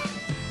Cup?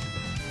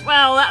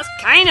 Well, that's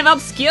kind of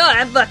obscure,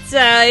 but,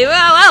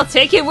 well, I'll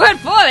take your word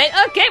for it.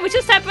 Okay, we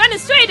just had Brandon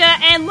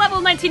Strader and Level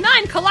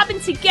 99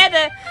 collabing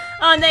together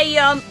on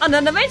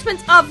an arrangement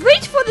of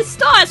Reach for the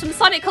Stars from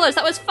Sonic Colors.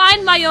 That was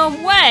Find My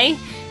Own Way.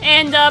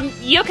 And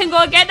you can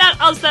go get that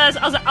as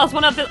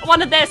one of the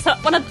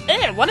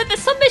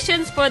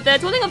submissions for the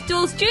Dwelling of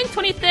Duels June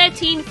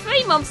 2013,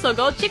 3 months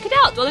ago. Check it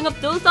out,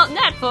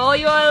 dwellingofduels.net, for all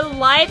your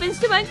live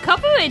instrument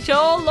coverage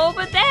all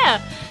over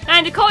there.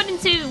 And according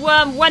to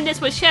when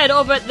this was shared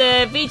over at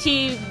the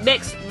VT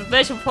Mix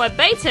version 4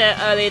 beta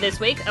earlier this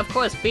week, of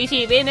course,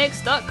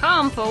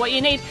 VTRemix.com for what you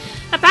need.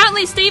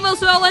 Apparently,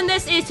 Steve-O's role in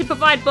this is to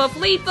provide both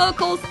lead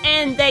vocals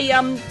and a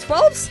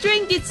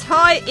 12-string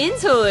guitar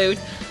interlude.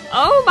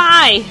 Oh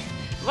my!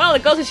 Well,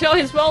 it goes to show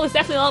his role is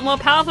definitely a lot more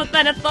powerful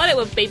than I thought it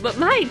would be, but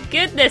my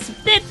goodness,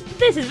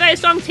 this is very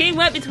strong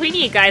teamwork between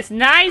you guys.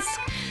 Nice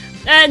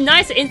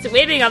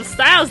interweaving of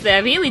styles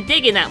there, really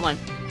digging that one.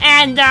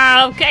 And,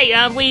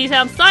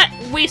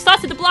 we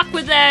started the block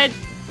with the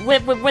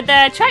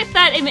track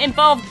that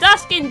involved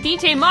Dusk and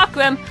DJ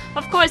Markram.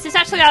 Of course, it's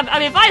actually a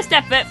revised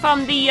effort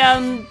from the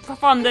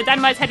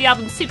Dynamite Heavy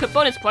album Secret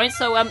Bonus Points.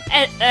 So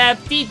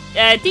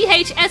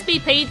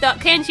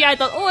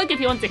dhsbp.kngi.org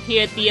if you want to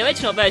hear the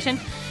original version.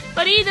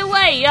 But either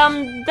way,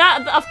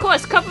 that of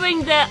course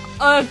covering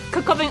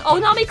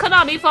Onami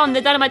Konami from the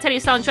Dynamite Heavy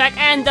soundtrack,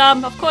 and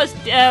of course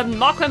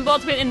Markram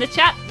brought it in the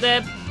chat.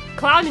 The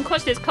clown in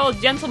question is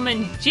called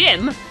Gentleman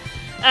Jim.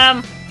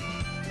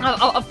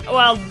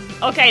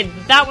 Okay,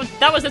 that was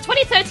the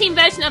 2013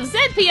 version of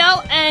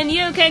ZPO, and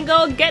you can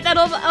go get that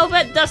over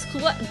at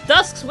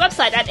Dusk's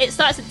website at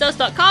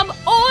itstartsatdusk.com,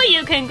 or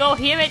you can go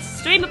hear it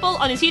streamable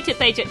on his YouTube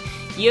page at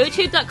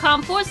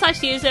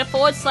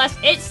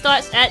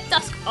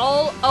youtube.com/user/itstartsatdusk,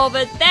 all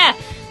over there.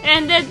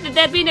 And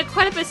there'd been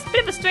quite a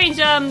bit of a strange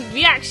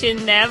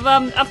reaction there.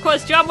 Of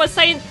course, John was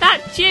saying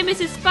that Jim is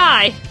a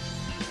spy.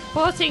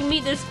 Quoting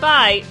Meet the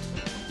Spy.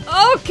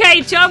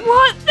 Okay, John,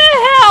 what the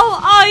hell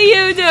are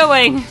you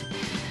doing?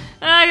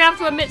 I have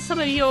to admit, some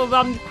of your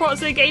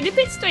quotes are getting a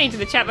bit strange in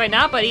the chat right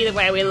now, but either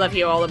way, we love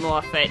you all the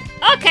more for it.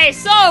 Okay,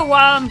 so,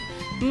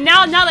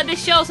 now that this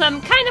show's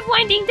kind of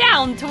winding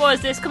down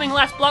towards this coming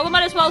last block, we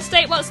might as well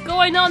state what's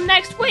going on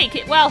next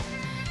week. Well,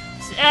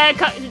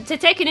 to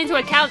taking into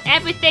account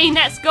everything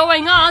that's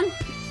going on,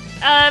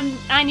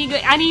 Annie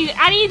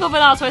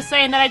Governors was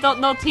saying that I don't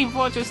know Team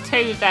Fortress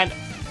 2 then.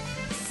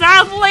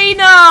 Sadly,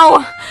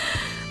 no!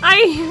 I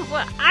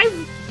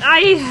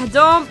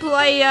don't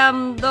play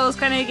those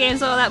kind of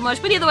games all that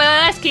much, but either way,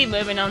 let's keep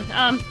moving on.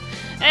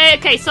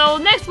 Okay, so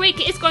next week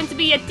it's going to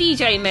be a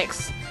DJ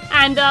mix,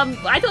 and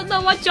I don't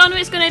know what genre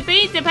it's going to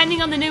be,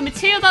 depending on the new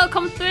material that'll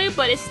come through,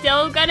 but it's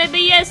still going to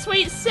be a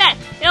sweet set.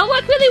 It'll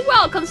work really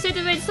well,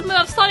 considering Summer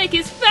of Sonic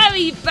is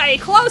very, very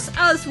close,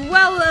 as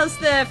well as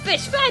the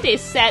Fish Friday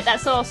set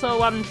that's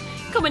also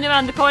coming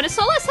around the corner.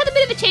 So let's have a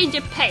bit of a change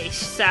of pace,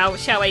 so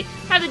shall we?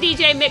 Have the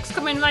DJ mix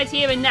coming right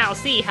here and now,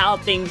 see how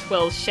things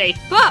will shape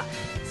up.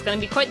 It's going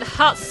to be quite the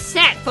hot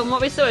set from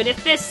what we saw, and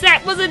if this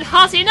set wasn't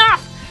hot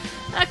enough!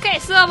 Okay,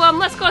 so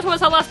let's go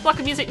towards our last block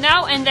of music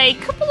now, and a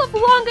couple of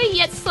longer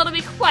yet sort of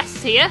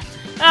requests here.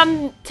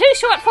 Too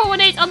Short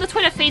 418 on the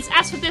Twitter feeds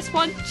asked for this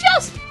one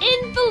just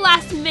in the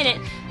last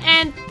minute,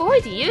 and boy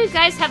do you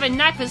guys have a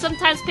knack for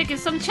sometimes picking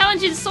some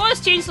challenging source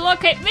tunes to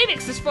locate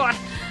remixes for.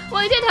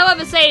 Well, he did,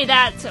 however, say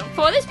that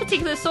for this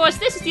particular source,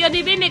 this is the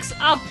only remix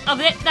of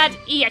it that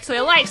he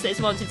actually likes at this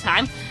moment in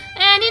time.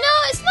 And, you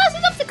know, it's not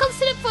enough to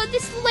consider for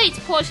this late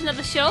portion of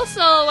the show,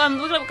 so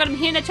we're going to be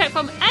hearing a track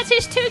from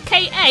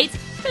Atish2K8,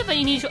 bit of an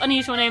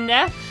unusual name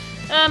there.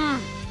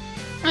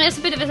 It's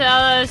a bit of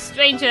a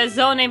stranger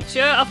zone name for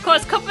sure. Of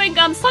course, covering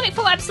Sonic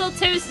 4 Episode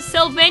 2's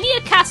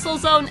Sylvania Castle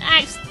Zone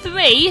Act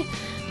 3.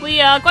 We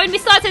are going to be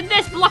starting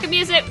this block of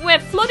music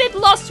with Flooded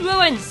Lost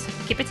Ruins.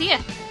 Keep it here.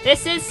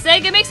 This is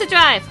Sega Mixer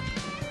Drive.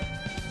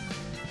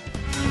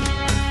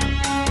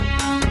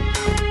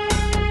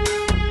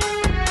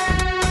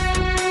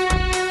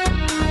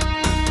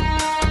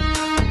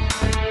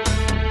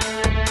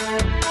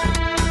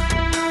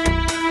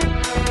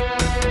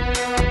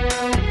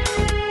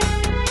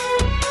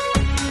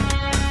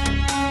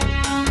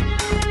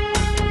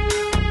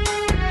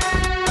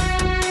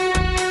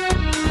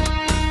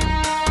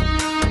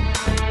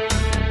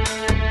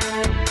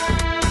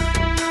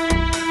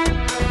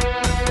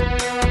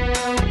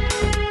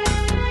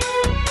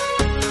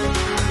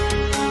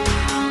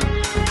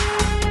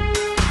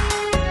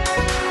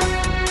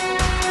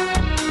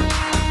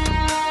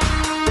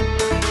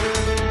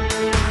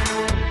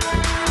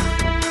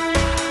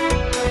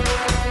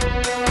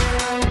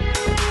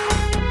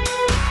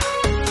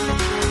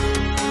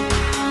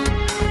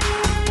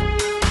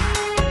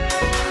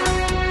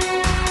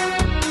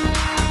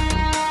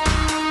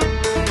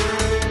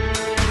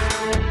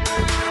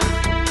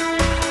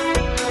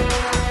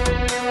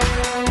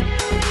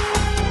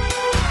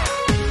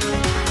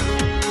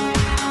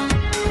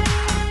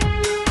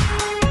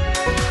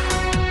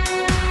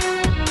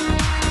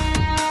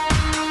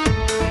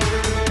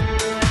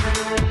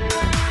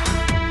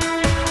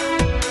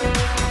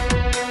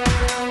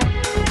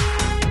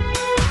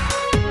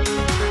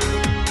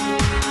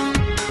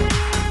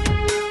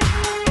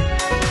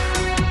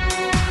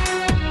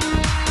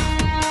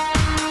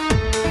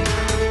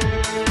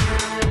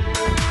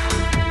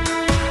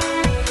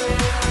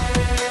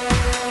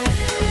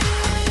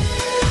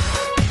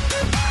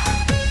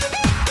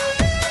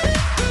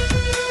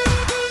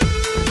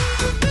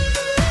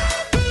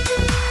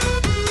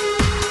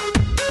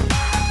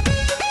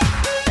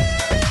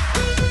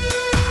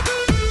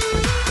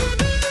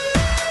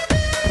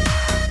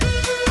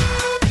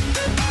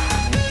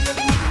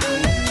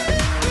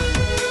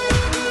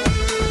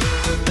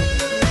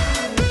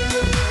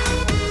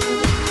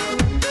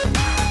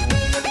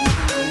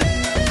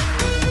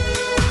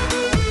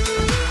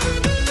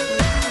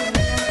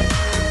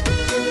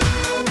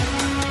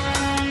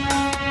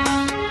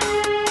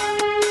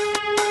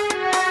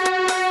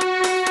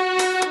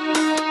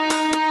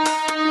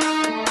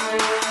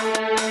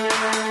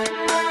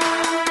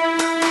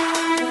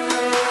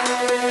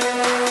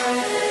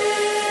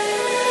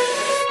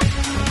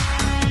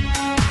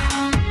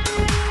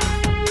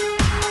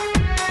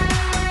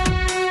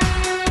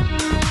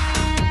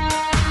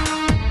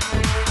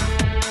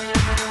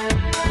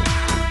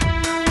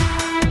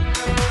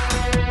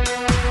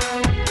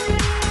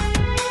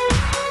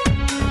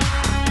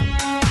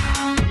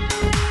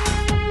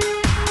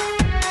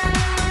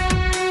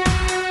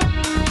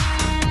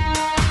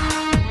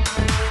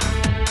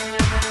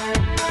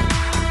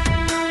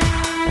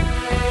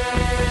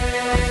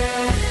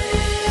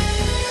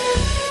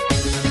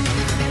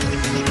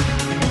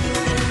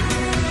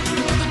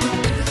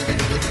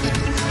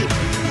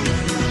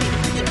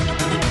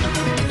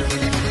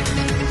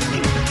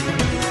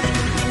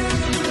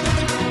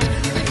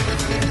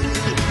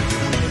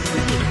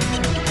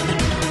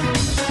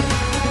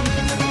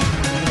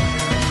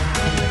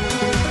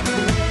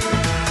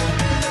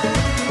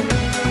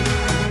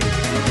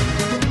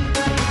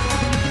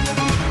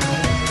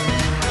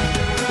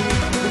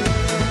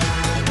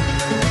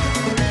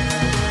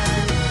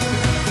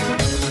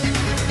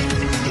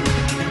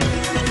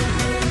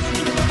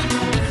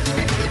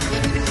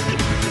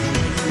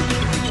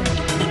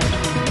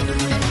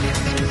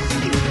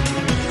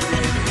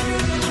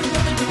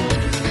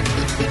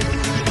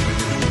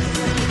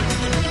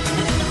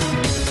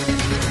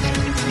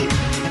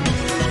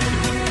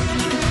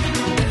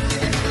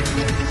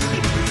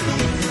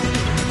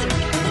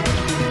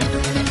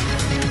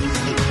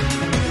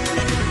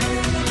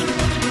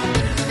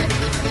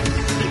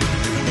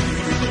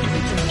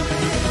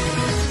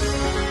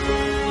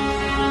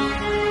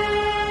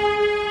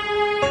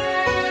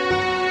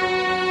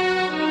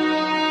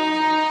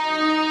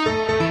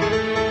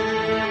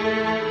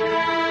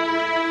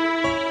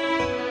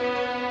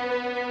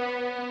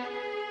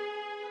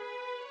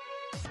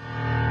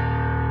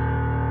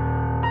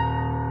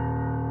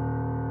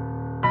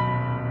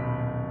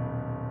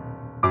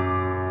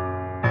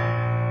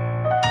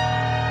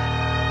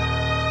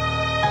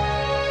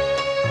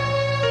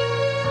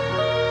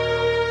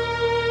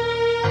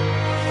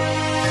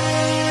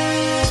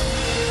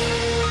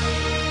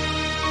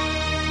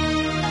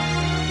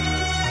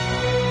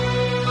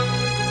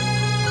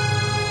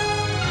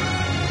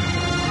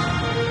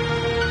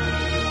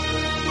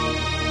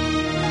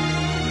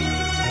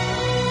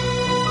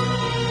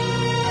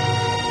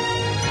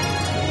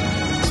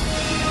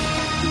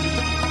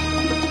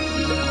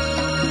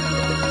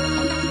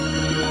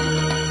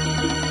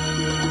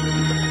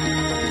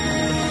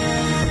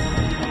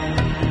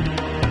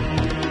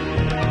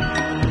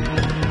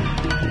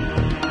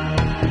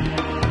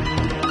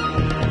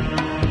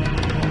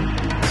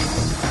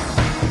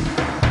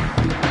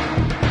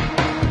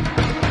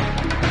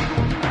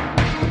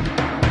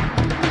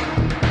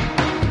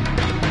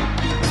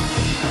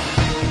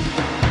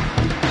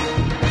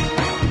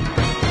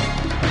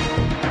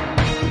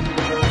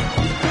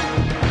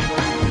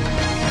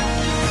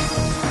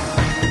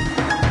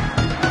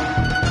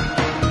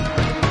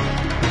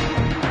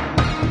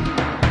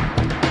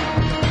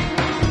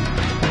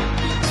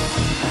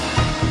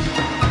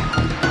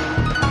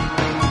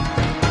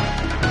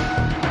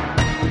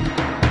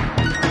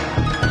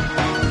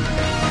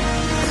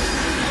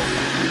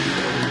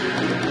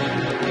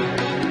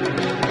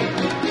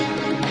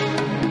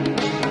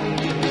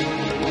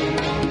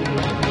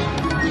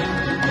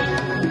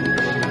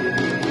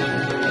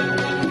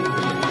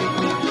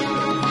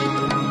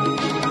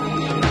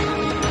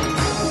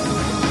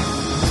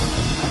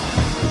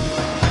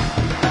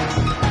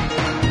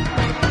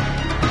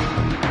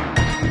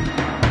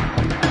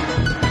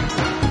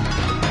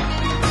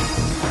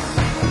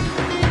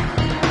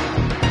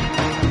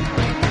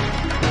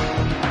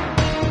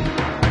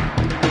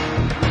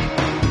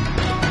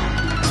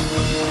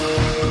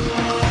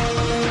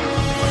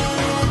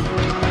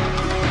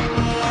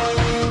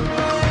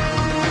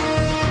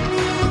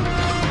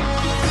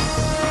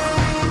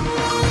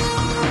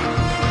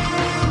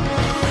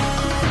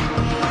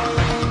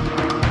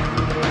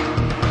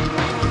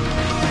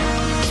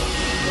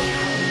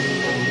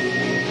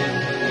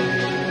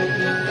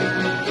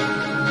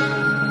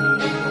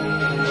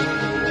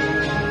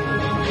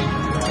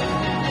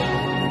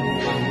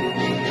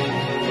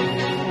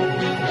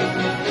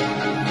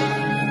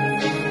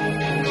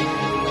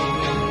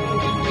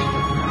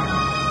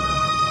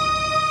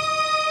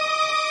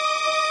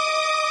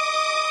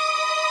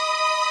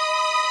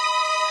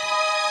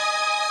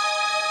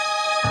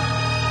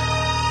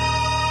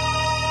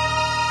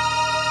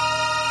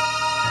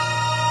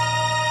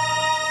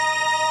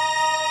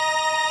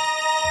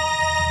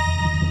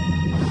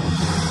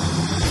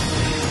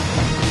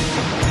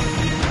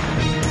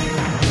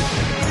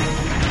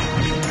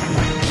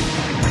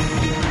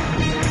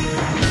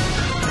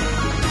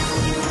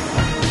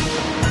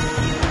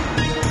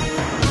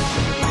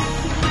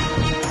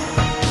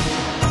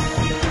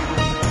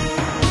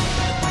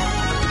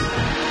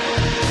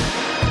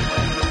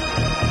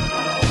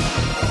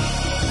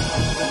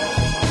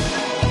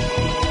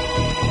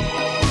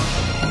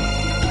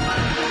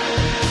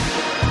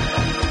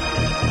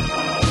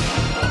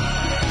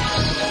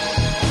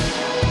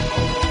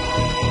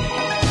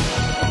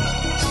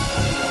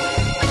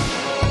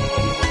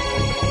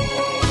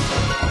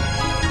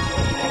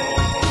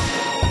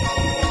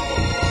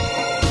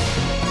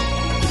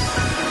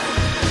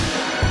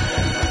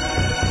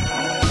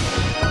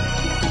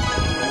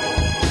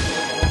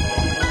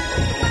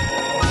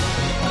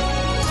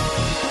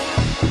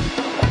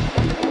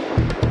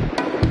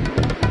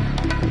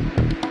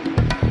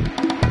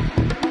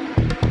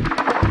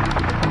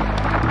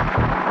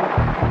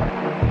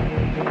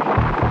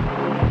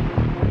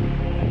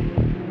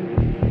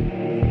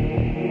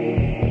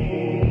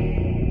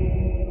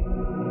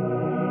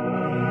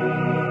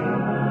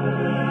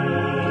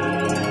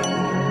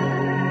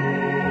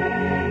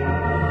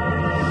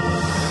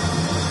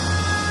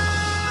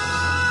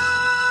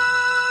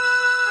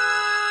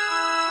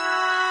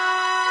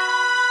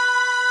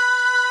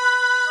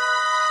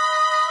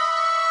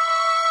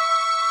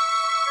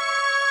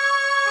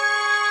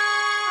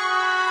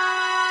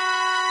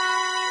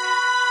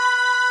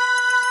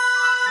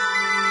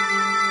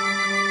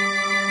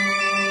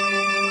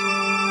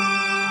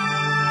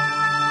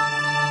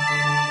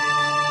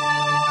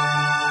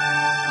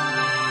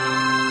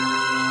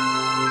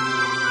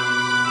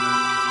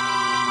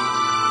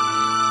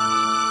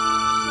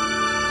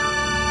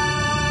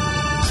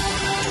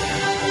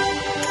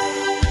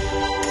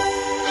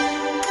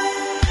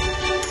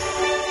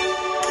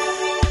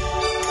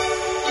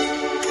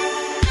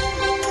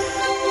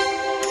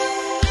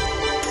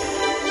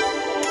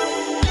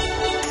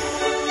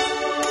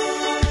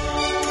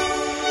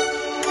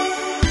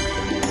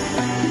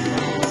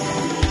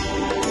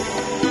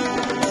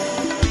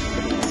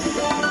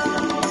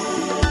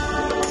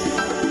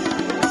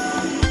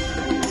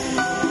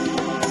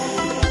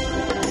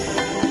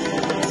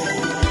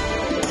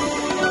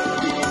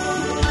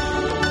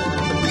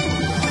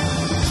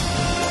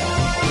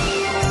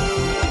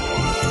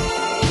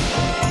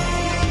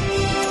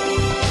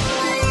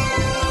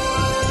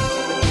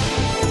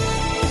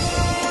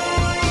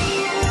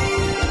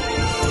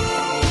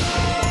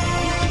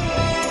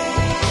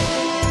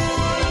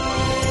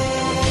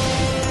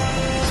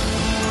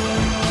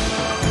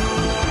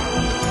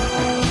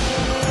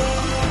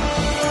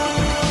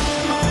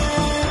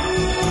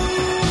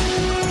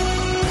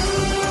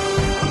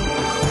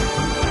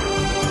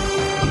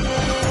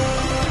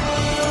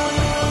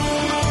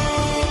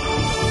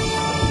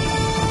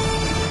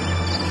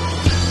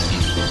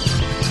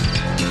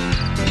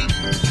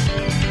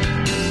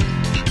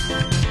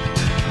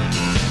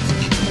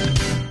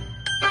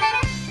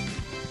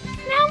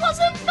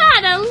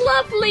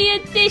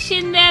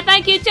 edition there.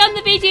 Thank you, John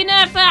the VG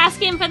Nerd, for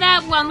asking for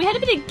that one. We had a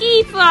bit of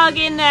Geefrog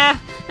in there.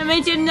 I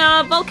mentioned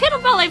Volcano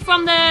Valley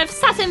from the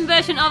Saturn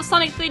version of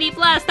Sonic 3D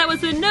Blast. That was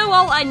the new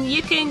one, and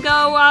you can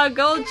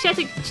go check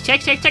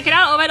it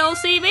out over at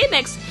OC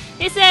Remix.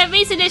 It's a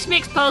recent ish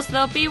mix post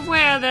though.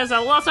 Beware, there's a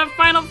lot of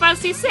Final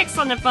Fantasy VI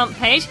on the front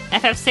page.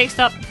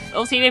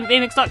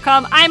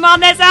 ff6.ocremix.com. I'm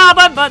on this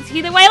album, but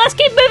either way, let's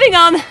keep moving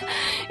on.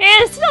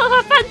 It's still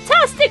a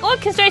fantastic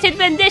orchestrated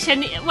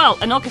rendition. Well,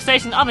 an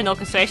orchestration of an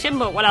orchestration,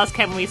 but what else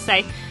can we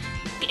say?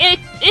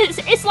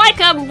 It's like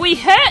We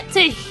Hurt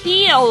to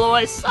Heal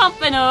or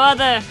something or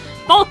other.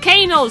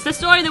 Volcanoes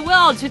destroying the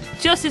world to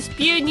just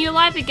spew new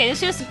life again.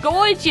 It's just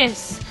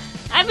gorgeous.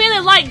 I really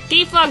like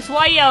Geefrog's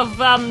way of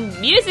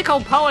musical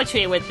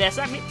poetry with this.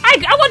 I mean,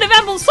 I want to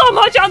ramble so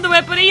much onto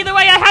it, but either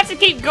way, I have to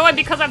keep going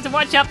because I have to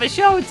watch out for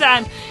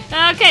showtime.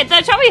 Okay,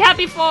 the track we had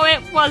before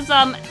it was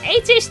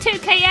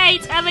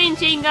 8ish2k8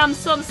 arranging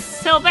some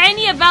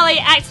Sylvania Valley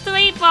Act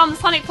 3 from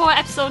Sonic 4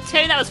 Episode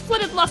 2. That was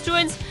Flooded Lost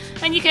Ruins,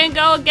 and you can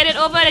go get it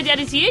over at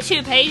his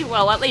YouTube page.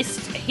 Well, at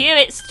least hear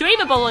it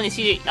streamable on his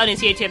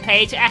YouTube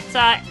page at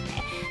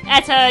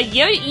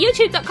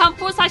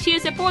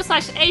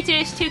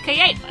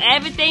youtube.com/user/8ish2k8.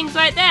 Everything's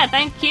right there.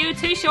 Thank you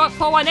to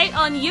Short418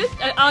 on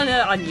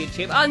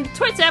YouTube, on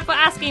Twitter for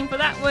asking for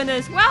that one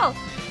as well.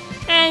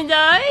 And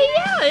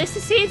yeah, this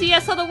is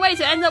easier sort of way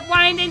to end up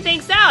winding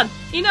things down.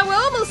 You know, we're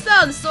almost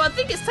done, so I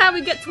think it's time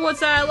we get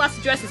towards our last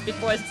addresses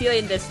before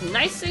stealing this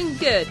nice and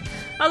good.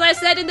 As I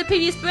said in the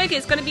previous break,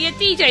 it's going to be a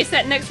DJ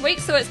set next week,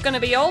 so it's going to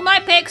be all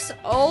my picks,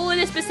 all in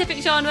a specific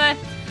genre.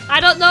 I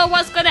don't know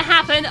what's going to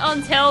happen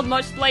until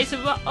much later,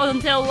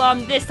 until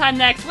this time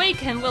next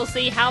week, and we'll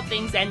see how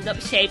things end up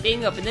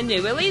shaping up in the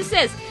new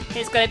releases.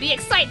 It's going to be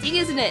exciting,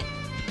 isn't it?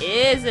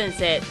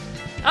 Isn't it?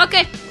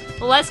 Okay,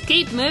 let's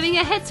keep moving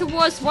ahead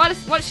towards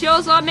what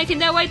shows are making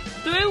their way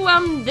through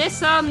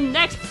this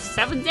next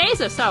 7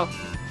 days or so.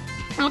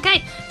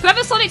 Okay,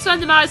 Forever Sonic's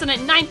Randomizer on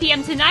at 9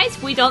 PM tonight.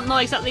 We don't know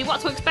exactly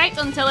what to expect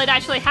until it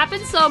actually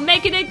happens, so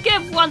make it a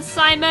good one,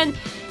 Simon.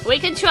 We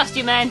can trust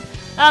you, man.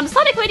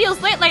 Sonic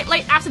Radio's late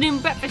afternoon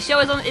breakfast show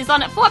is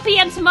on at 4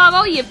 PM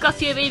tomorrow. You've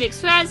got your remix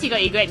friends, you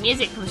got your great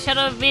music from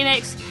Shadow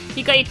Remix,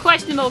 you got your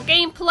questionable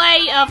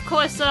gameplay. Of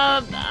course,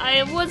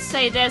 I would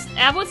say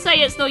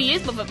it's no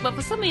use, but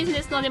for some reason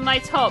it's not in my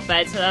top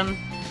bed.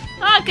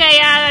 Okay,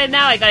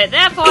 now I got it.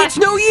 Therefore, It's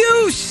no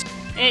use!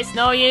 it's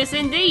no use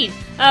indeed.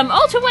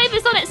 Ultra Wave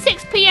is on at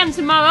 6 PM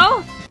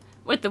tomorrow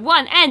with the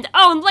one and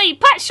only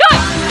Pat Short.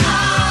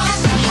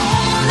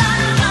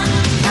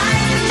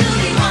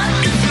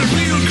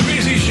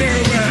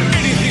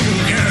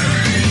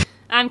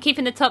 I'm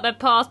keeping the top bed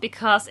paused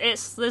because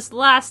it's this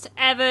last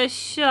ever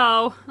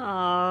show.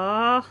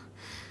 Aww.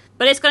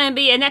 But it's going to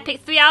be an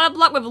epic 3-hour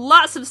block with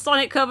lots of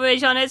Sonic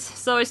coverage on it,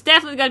 so it's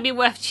definitely going to be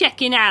worth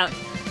checking out.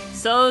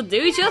 So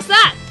do just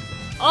that.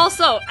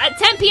 Also, at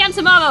 10 PM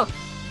tomorrow,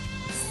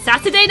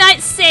 Saturday Night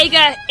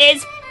Sega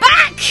is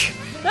back!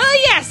 Oh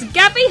yes,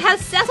 Gabby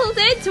has settled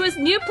into his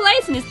new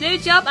place and his new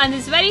job and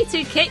is ready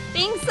to kick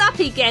things up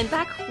again,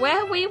 back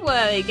where we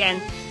were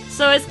again.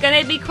 So it's going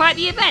to be quite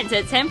the event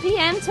at 10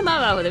 PM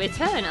tomorrow, the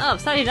return of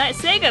Saturday Night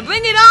Sega.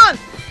 Bring it on!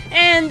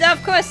 And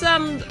of course,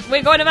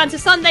 we're going around to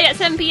Sunday at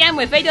 7 PM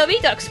with Radio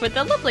Redux with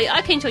the lovely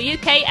Archangel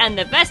UK and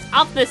the rest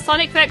of the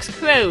Sonic Rex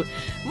crew.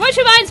 Which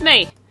reminds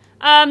me,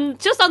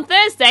 just on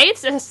Thursday,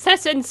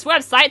 Saturns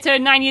website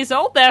turned 9 years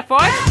old,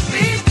 therefore.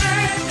 Happy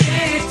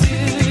birthday to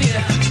you.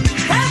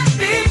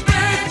 Happy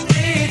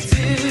birthday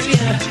to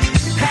you.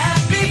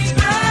 Happy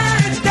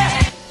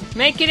birthday.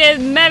 Make it a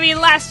merry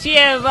last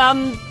year,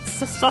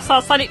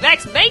 Sonic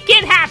Rex, make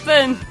it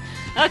happen!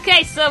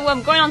 Okay, so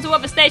I'm going on to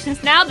other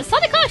stations now. The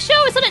Sonic Art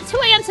Show is on at 2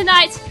 AM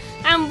tonight,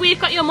 and we've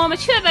got your more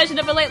mature version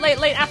of a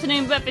late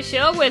afternoon breakfast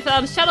show with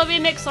Shadow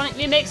Remix, Sonic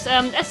Remix,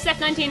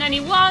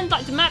 SF1991,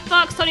 Dr. Matt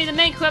Fox, Tony the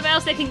Mink, whoever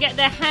else they can get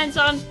their hands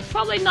on.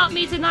 Probably not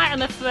me tonight,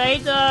 I'm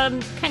afraid.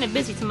 Kind of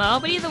busy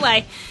tomorrow, but either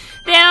way.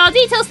 There are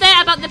details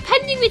there about the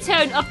pending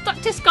return of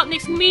Dr.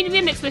 Scottnick's Mean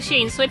Remix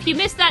machine, so if you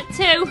missed that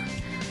too,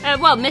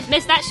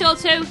 missed that show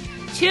too,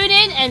 tune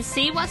in and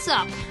see what's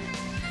up.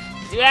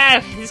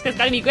 Wow, this is going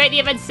to be great, the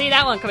event to see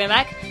that one coming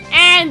back.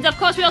 And of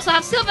course we also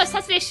have Silver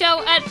Saturday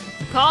show at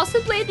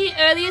possibly the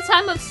earlier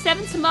time of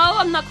 7 tomorrow,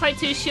 I'm not quite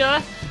too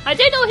sure. I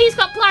do know he's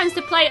got plans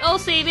to play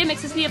OC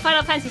Remix's new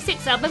Final Fantasy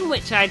VI album,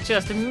 which I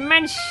just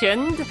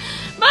mentioned.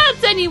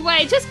 But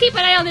anyway, just keep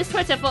an eye on his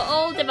Twitter for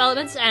all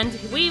developments, and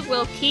we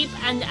will keep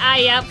an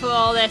eye out for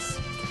all this.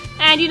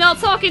 And you know,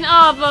 talking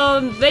of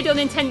Radio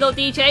Nintendo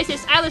DJs,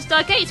 it's Alice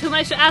Dark8 who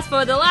managed to ask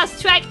for the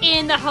last track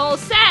in the whole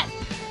set.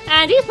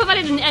 And he's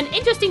provided an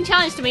interesting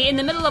challenge to me in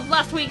the middle of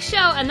last week's show,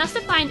 and that's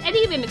to find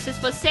any remixes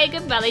for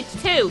Sega Rally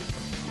 2.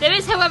 There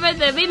is, however,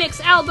 the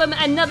remix album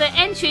Another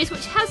Entries,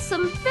 which has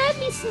some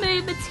fairly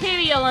smooth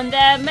material on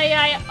there, may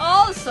I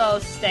also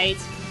state.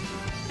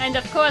 And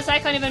of course, I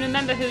can't even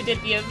remember who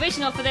did the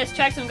original for this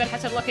track, so I'm going to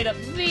have to look it up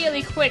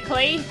really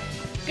quickly.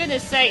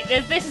 Goodness sake,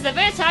 this is the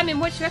very time in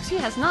which Rexy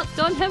has not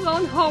done her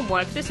own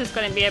homework. This is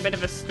going to be a bit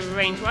of a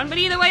strange one, but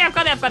either way, I've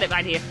got it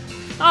right here.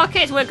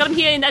 Okay, so we're gonna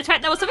be hearing that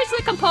track that was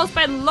originally composed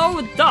by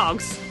Low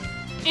Dogs.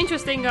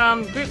 Interesting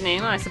group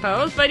name, I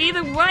suppose. But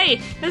either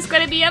way, it's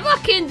going to be a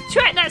rocking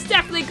track that's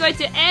definitely going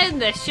to end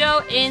the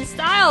show in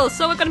style.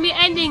 So we're going to be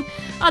ending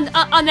on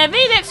a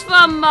remix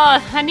from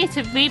I need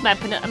to read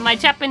my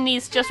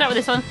Japanese just right with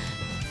this one.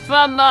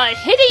 From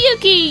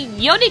Hideyuki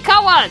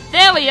Yonikawa.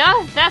 There we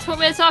are. That's what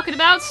we're talking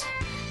about.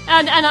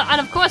 And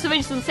of course,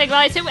 original Sega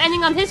Rally 2,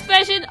 ending on his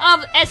version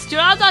of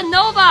Estrada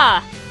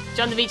Nova.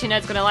 John the VG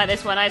Nerd's gonna like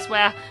this one, I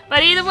swear.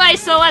 But either way,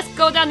 so let's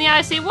go down the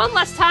IC one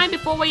last time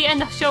before we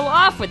end the show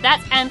off with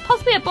that, and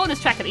possibly a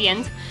bonus track at the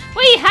end.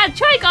 We had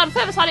Trigon,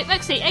 Fervosonic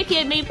Rexy,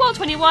 aka me,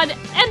 121,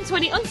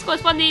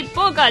 M20_Spondy,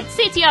 Bogard,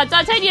 CTR,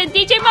 D'Artagnan,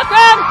 DJ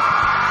Mukram!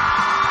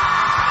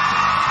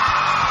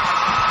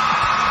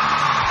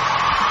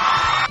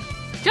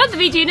 John the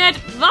VG Nerd,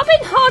 Robin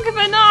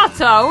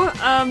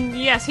Hogvanato.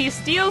 Yes, he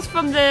steals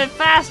from the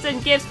fast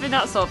and gives the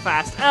not so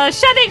fast.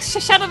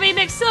 Shadix, Shadow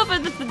Remix, Silver,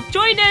 the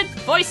Joiner,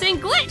 voicing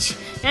Glitch.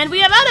 And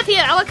we are out of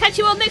here. I will catch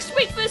you all next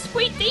week for a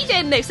sweet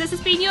DJ mix. This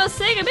has been your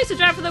Sega Mixer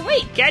Drive for the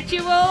week. Catch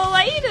you all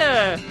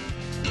later.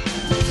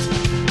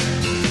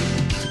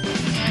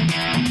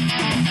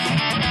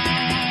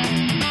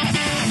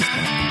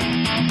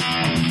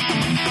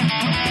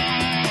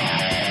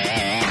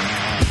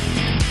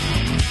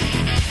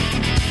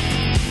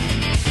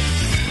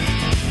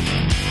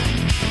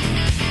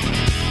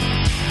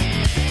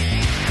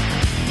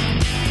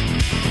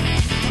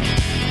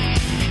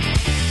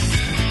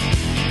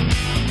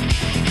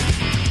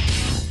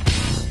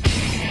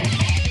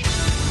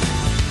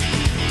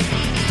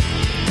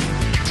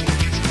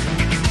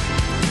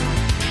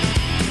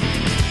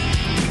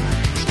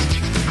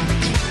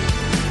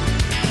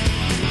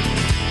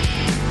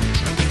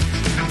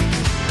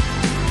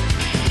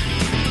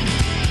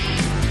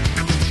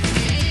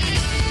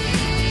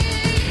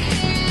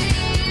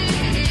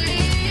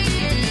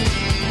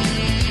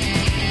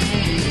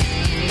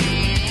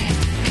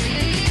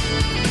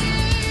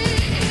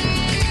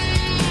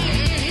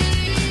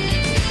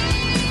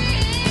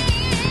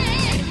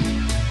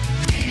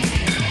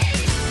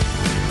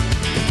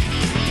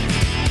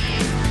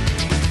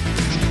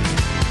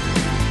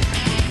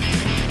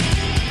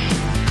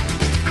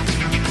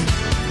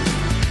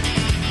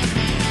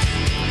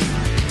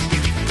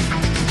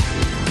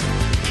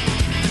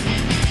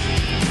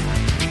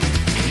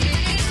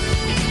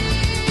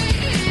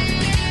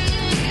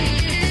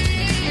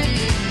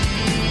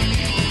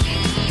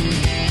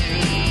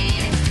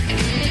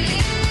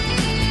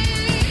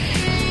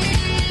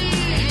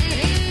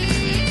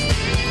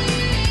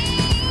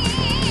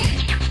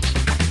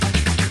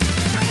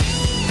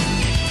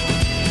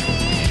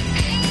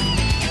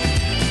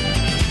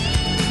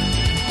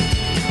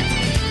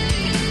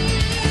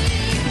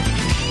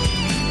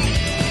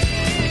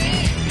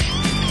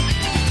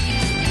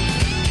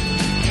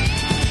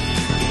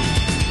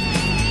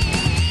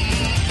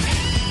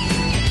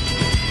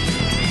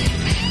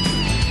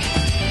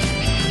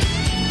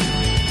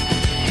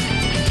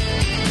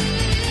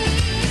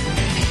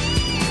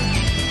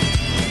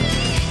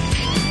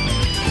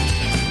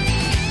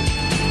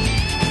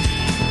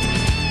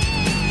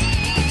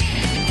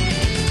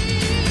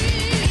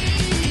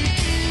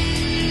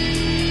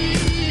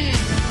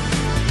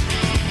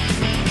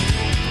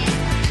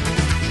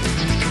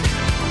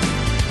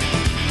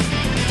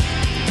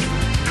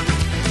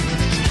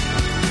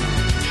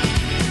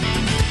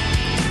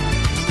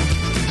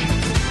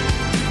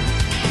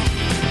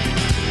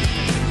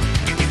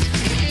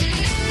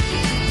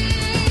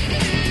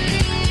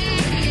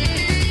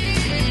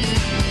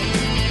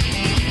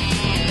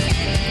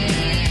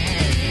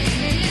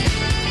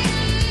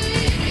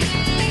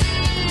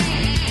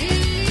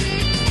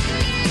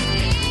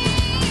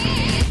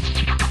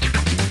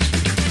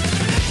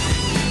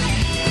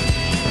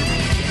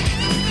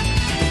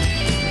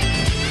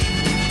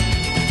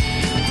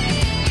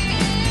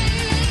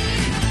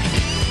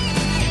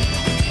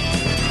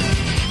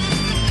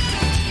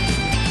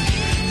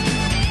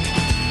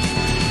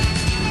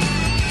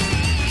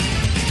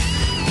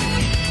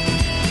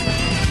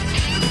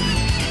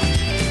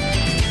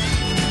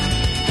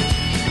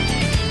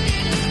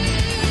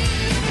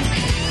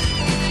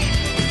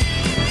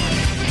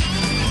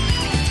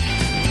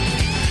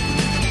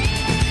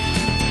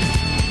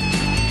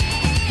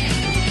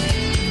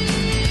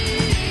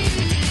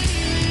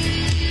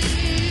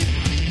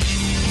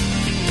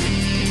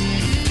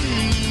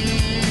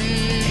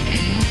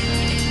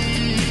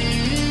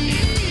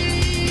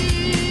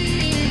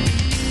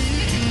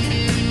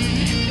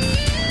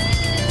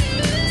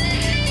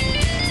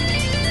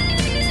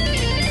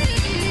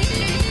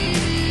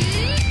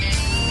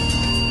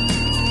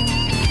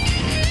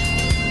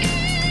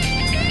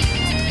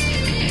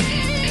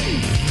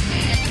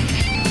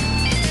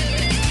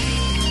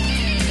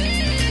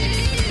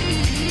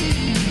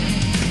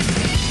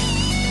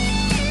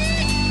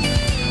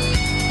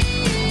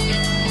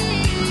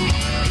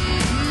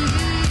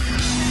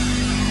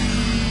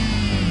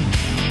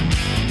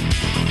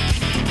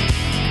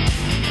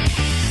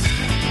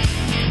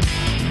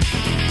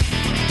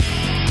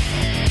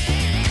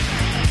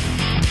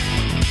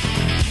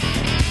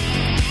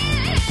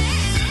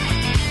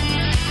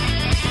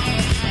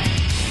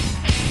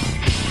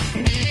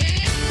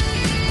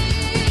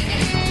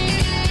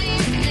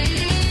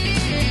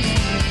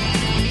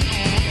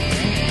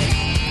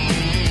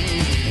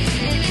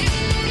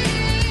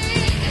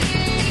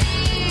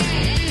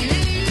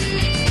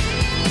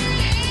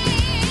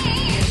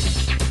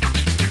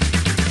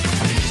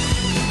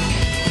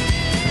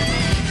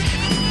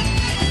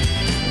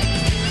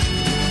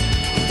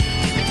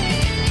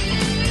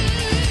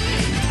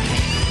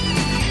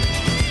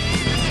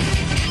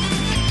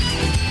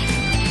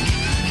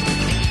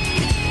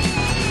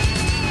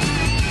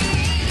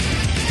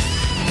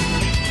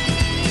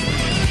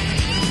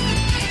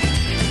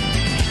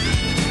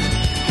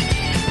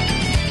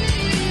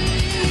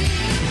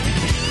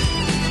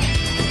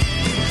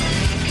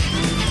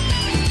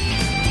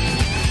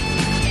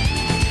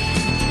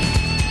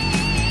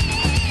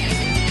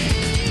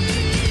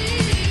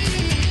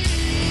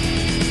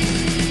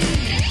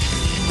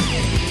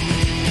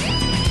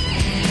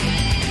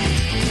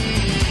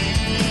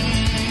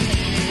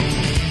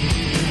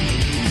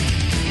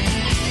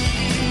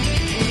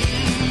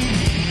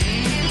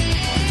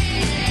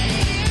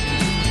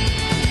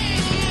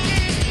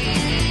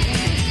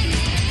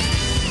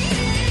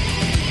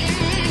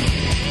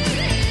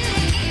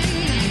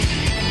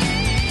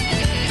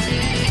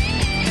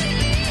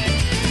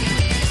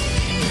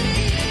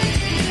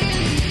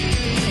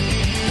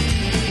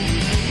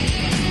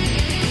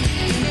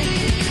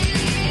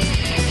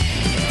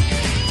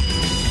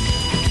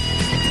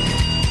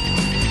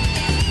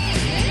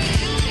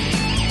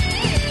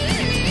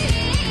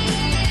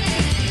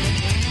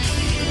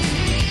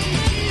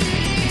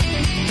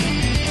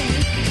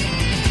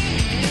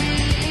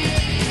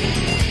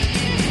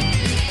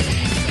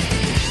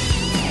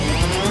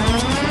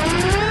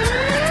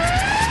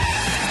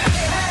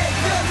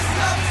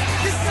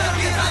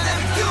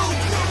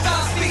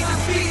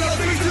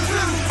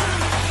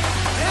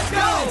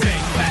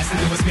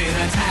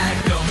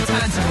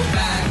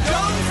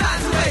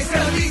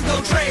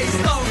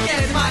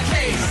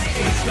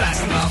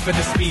 off at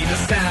the speed of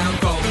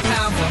sound, going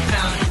pound for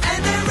pound.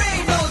 And there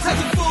ain't no time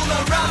to fool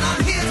around,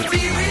 I'm here to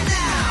be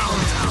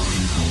renowned.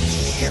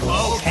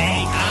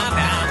 Okay, calm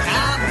down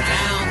now.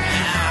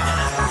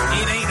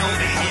 It ain't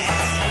over yet.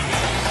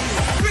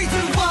 3, 2,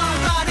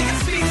 1, riding at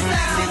speed of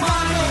sound, you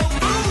wanna go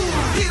boom.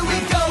 Here we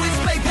go, it's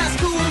way past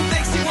cool,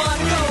 makes you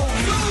wanna go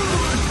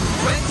boom.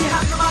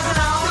 20 miles an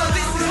hour,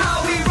 this is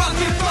how we rock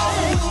and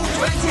roll.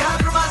 20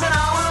 miles an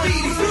hour,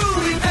 speeding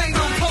through, we pay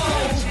no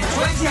toll.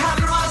 20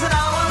 miles an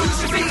hour,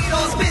 lose your beat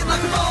or spin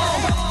like a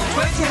ball.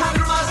 20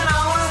 miles an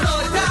hour, slow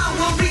it down,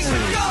 we'll reach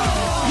the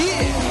goal.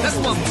 Yeah, that's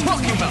what I'm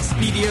talking about,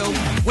 Speedio.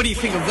 What do you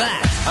think of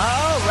that?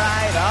 All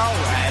right.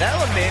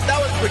 I'll admit, that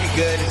was pretty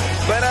good.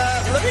 But,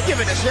 let me give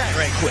it a shot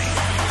right quick.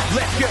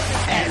 Let's go.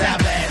 As I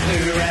blast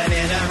through,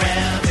 running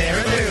around,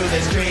 tearing through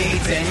the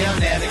streets, and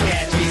you'll never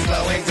catch me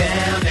slowing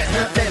down. There's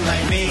nothing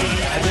like me.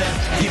 I just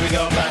keep it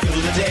going by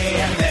through the day.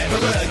 I'm never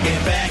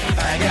looking back.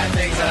 I got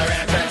things all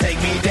around trying to take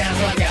me down,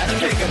 so I gotta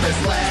pick up the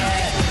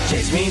slack.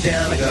 Chase me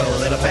down and go a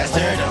little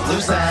faster. Don't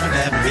lose sight, I'll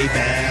never be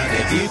found.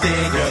 If you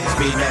think you're the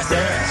speed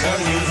master, I'll show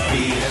you the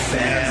speed of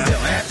sound.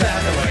 Don't have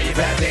time to worry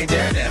about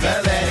danger, never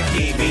let it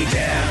keep me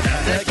down.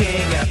 I'm the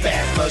king of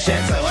fast motion,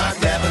 so I'm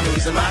never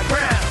losing my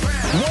crown.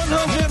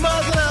 100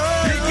 miles an hour,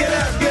 pick it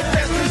up, get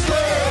fast and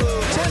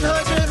slow. 10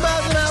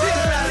 miles an hour,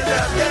 ride it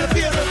up, gotta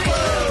feel the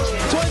flow.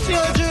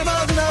 20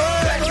 miles an hour,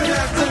 back it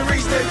up to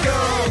reach the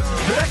goal.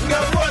 But I can go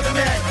more than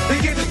that, to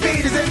get the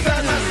speed is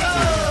inside my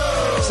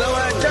soul. So,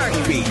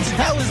 Darky Beats,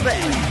 how was that?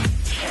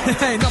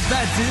 Hey, not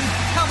bad, dude.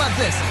 How about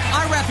this?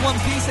 I rap one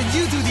piece and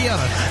you do the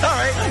other. All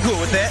right, I'm cool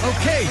with that.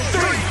 Okay,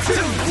 3,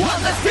 2,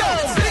 1, let's go!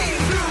 Speed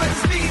through at the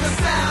speed of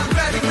sound,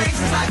 grabbing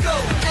rings as I go.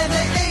 And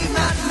there ain't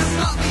nothing to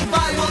stop me,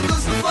 I won't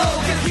lose the flow,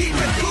 gonna keep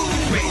it cool.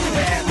 Racing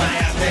past my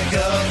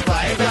obstacles,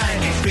 flying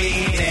blinding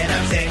speed, and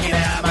I'm taking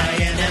out my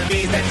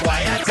enemies, that's why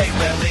I take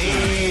the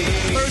lead.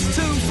 First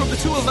two from the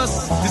two of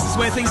us, this is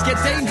where things get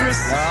dangerous.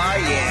 Oh,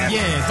 yeah.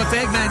 Yeah, but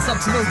the Eggman's up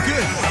to no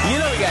good. You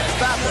know we gotta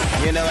stop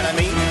him, you know what I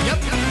mean?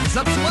 Yep, it's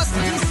up to us to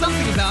do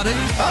something about it.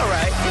 All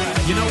right.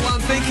 You know what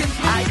I'm thinking?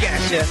 I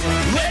gotcha.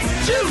 Let's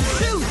shoot!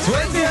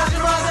 20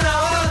 miles an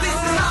hour, this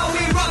is how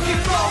we rock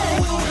and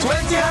roll.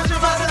 20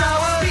 miles an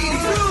hour,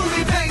 speeding through,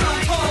 we pay no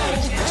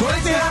toll.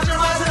 20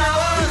 miles an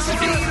hour, lose your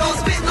beat or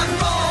spin like a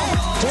ball.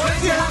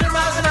 20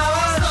 miles an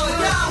hour, slow it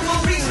down,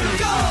 we'll reach the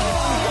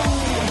goal.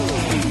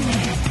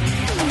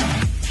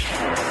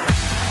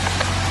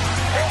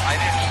 Well, I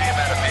didn't see him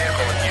at a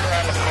vehicle. If you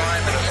have a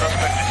crime and a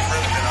suspect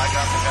description, I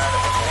got the guy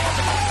that was on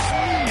the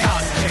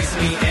Cars chase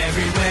me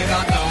everywhere,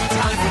 got no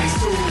time for these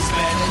fools.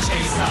 Better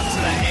chase up to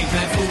the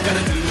Eggman fool,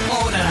 gonna do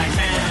all that I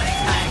can.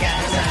 I got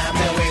time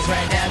to waste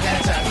right now,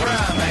 gotta talk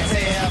from my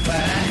tail, but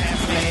I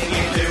have to make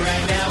it through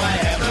right now, I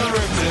have no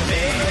room to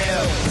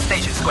fail.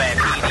 Station Square,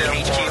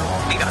 PDHQ.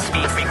 We got a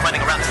speed freak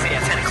running around the city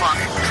at 10 o'clock.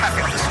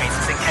 Traffic on the streets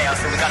is in chaos,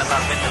 and we got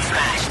about windows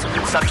smashed.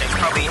 Subject's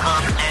probably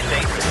armed and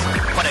dangerous.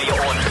 What are your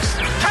orders?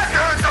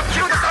 Captain,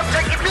 subdue the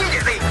subject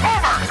immediately!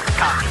 Over!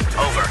 Copy.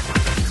 Over.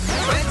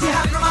 20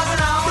 miles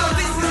an hour,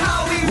 this is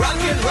how we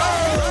rock and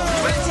roll.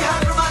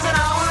 20 miles an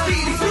hour,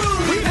 speeding through,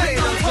 we pay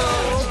no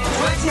toll.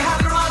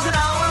 20 miles an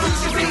hour,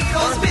 lose your beat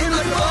or spin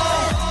like a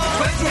ball.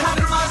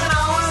 20 miles an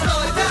hour, slow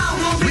it down,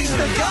 we'll reach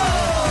the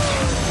goal.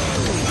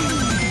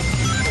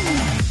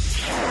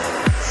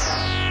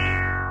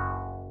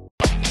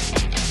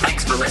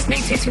 Thanks for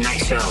listening to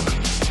tonight's show.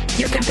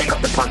 You can pick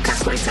up the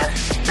podcast later,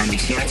 and be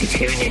sure to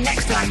tune in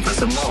next time for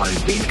some more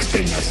remix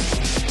goodness.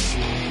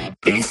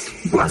 This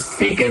was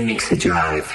Sega Mixer Drive.